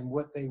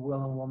what they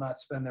will and will not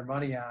spend their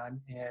money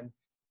on. And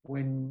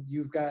when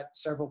you've got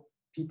several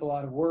people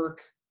out of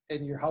work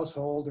in your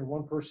household or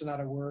one person out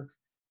of work,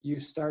 you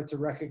start to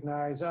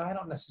recognize, I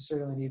don't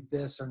necessarily need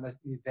this or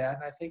need that.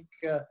 And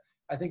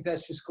I think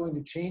that's just going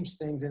to change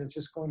things, and it's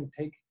just going to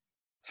take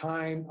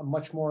time, a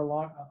much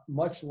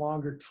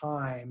longer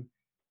time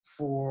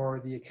for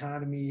the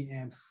economy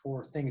and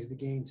for things to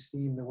gain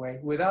steam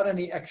without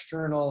any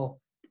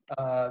external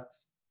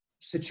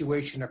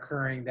situation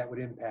occurring that would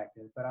impact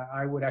it. But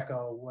I would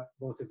echo what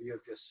both of you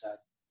have just said.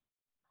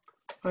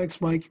 Thanks,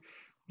 Mike.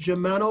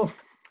 Jim Mano,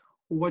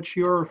 what's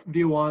your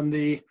view on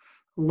the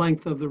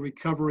length of the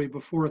recovery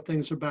before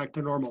things are back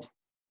to normal?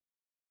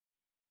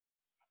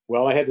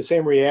 Well, I had the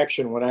same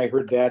reaction when I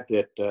heard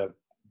that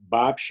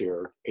Bob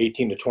shared,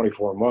 18 to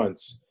 24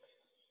 months.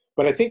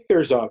 But I think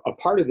there's a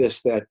part of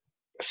this that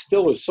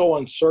still is so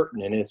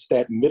uncertain, and it's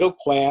that middle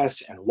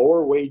class and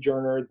lower wage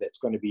earner that's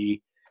going to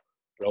be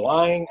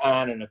relying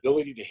on an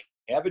ability to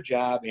have a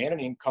job and an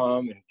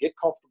income and get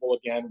comfortable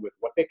again with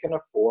what they can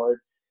afford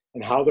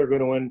and how they're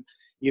going to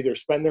either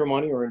spend their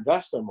money or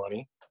invest their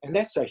money. And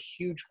that's a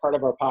huge part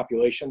of our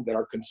population that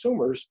are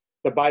consumers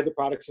that buy the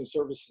products and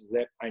services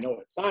that I know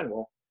at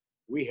Sonwell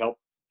we help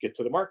get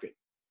to the market.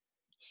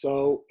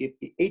 So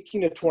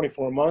 18 to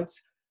 24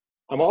 months.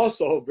 I'm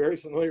also very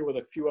familiar with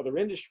a few other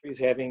industries,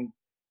 having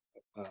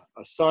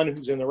a son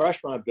who's in the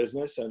restaurant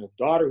business and a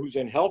daughter who's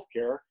in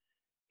healthcare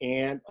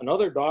and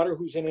another daughter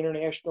who's in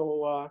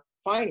international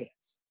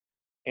finance.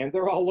 And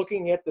they're all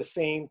looking at the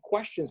same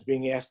questions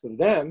being asked of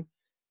them.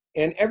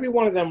 And every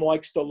one of them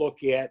likes to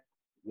look at,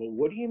 well,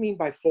 what do you mean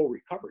by full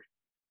recovery?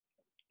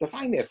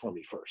 Define that for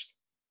me first.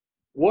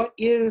 What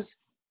is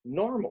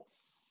normal?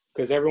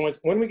 Because everyone's,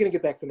 when are we going to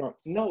get back to normal?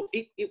 No,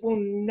 it will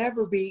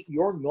never be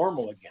your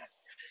normal again.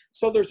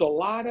 So there's a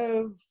lot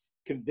of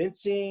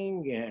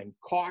convincing and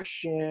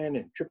caution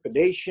and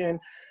trepidation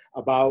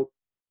about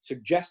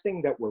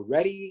suggesting that we're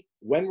ready,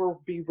 when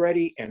we'll be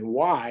ready, and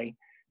why,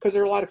 because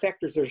there are a lot of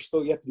factors that are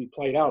still yet to be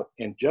played out.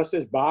 And just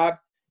as Bob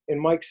and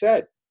Mike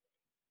said,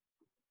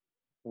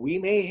 we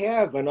may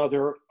have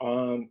another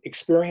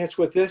experience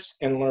with this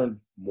and learn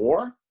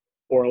more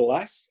or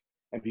less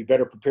and be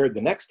better prepared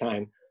the next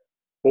time.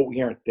 but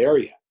we aren't there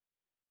yet.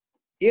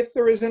 If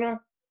there isn't a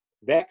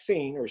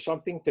vaccine or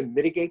something to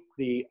mitigate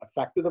the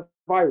effect of the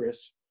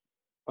virus,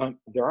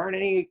 there aren't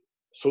any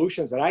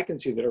solutions that I can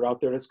see that are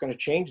out there that's going to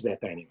change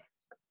that dynamic.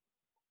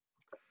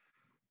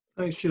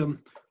 Thanks,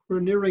 Jim. We're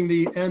nearing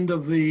the end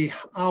of the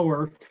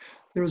hour.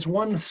 There's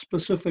one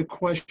specific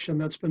question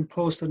that's been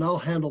posted, and I'll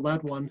handle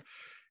that one.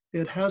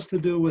 It has to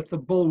do with the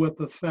bullwhip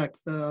effect,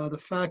 the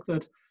fact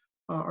that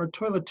our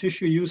toilet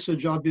tissue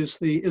usage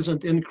obviously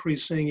isn't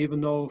increasing,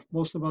 even though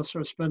most of us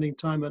are spending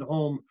time at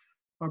home.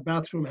 Our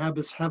bathroom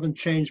habits haven't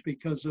changed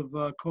because of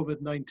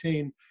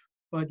COVID-19,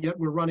 but yet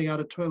we're running out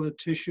of toilet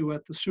tissue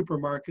at the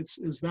supermarkets.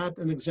 Is that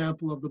an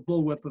example of the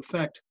bullwhip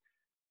effect?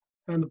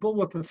 And the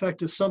bullwhip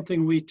effect is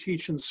something we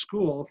teach in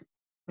school.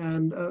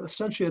 And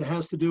essentially it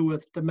has to do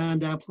with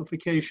demand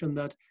amplification,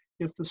 that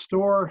if the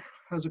store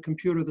has a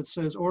computer that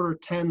says order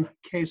 10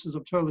 cases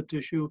of toilet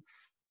tissue,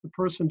 the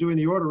person doing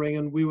the ordering,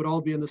 and we would all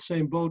be in the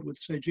same boat, would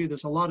say, gee,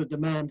 there's a lot of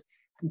demand.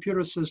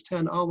 Computer says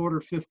 10, I'll order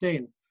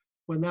 15.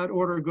 When that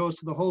order goes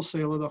to the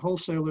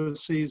wholesaler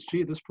sees,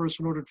 gee, this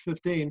person ordered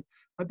 15.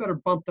 I better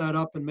bump that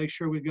up and make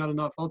sure we've got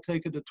enough. I'll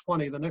take it to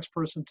 20. The next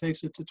person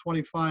takes it to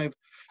 25.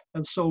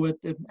 And so it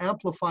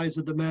amplifies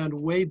the demand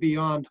way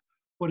beyond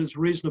what is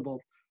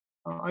reasonable.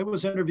 I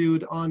was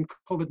interviewed on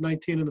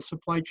COVID-19 in the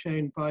supply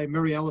chain by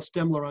Mary Alice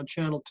Demler on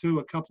Channel 2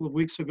 a couple of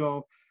weeks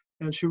ago.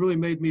 And she really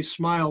made me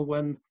smile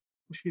when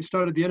she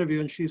started the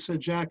interview and she said,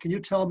 Jack, can you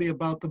tell me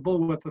about the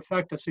bullwhip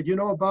effect? I said, you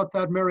know about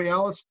that, Mary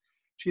Alice?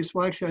 She said,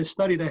 well, actually, I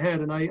studied ahead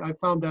and I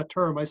found that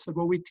term. I said,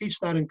 well, we teach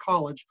that in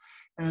college.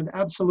 And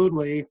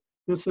absolutely,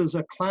 this is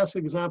a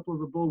classic example of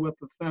the bullwhip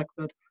effect,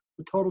 that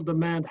the total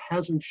demand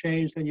hasn't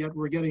changed, and yet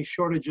we're getting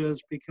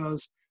shortages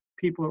because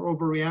people are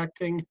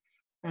overreacting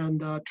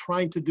and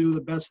trying to do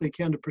the best they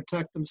can to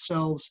protect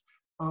themselves.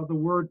 The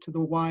word to the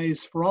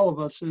wise for all of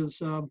us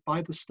is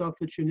buy the stuff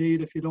that you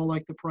need. If you don't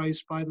like the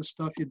price, buy the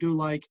stuff you do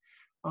like.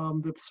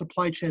 The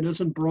supply chain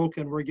isn't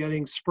broken. We're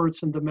getting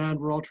spurts in demand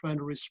we're all trying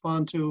to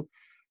respond to.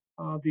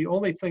 The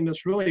only thing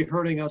that's really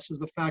hurting us is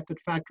the fact that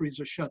factories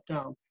are shut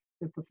down.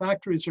 If the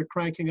factories are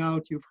cranking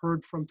out, you've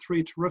heard from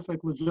 3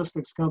 terrific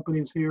logistics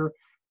companies here,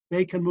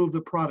 they can move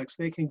the products.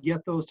 They can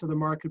get those to the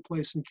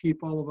marketplace and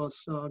keep all of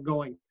us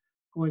going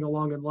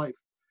along in life.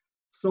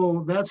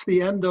 So that's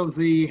the end of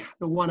the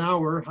 1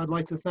 hour. I'd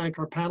like to thank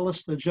our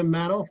panelists, Jim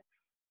Mano,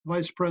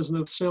 Vice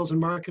President of Sales and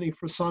Marketing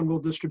for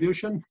Sonwell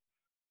Distribution,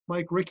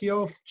 Mike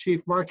Riccio,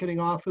 Chief Marketing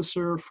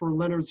Officer for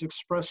Leonard's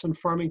Express in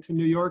Farmington,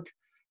 New York,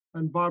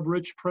 and Bob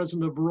Rich,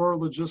 President of Aurora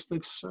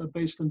Logistics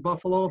based in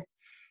Buffalo.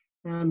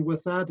 And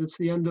with that, it's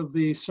the end of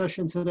the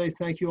session today.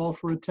 Thank you all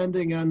for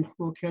attending, and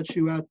we'll catch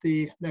you at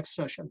the next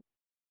session.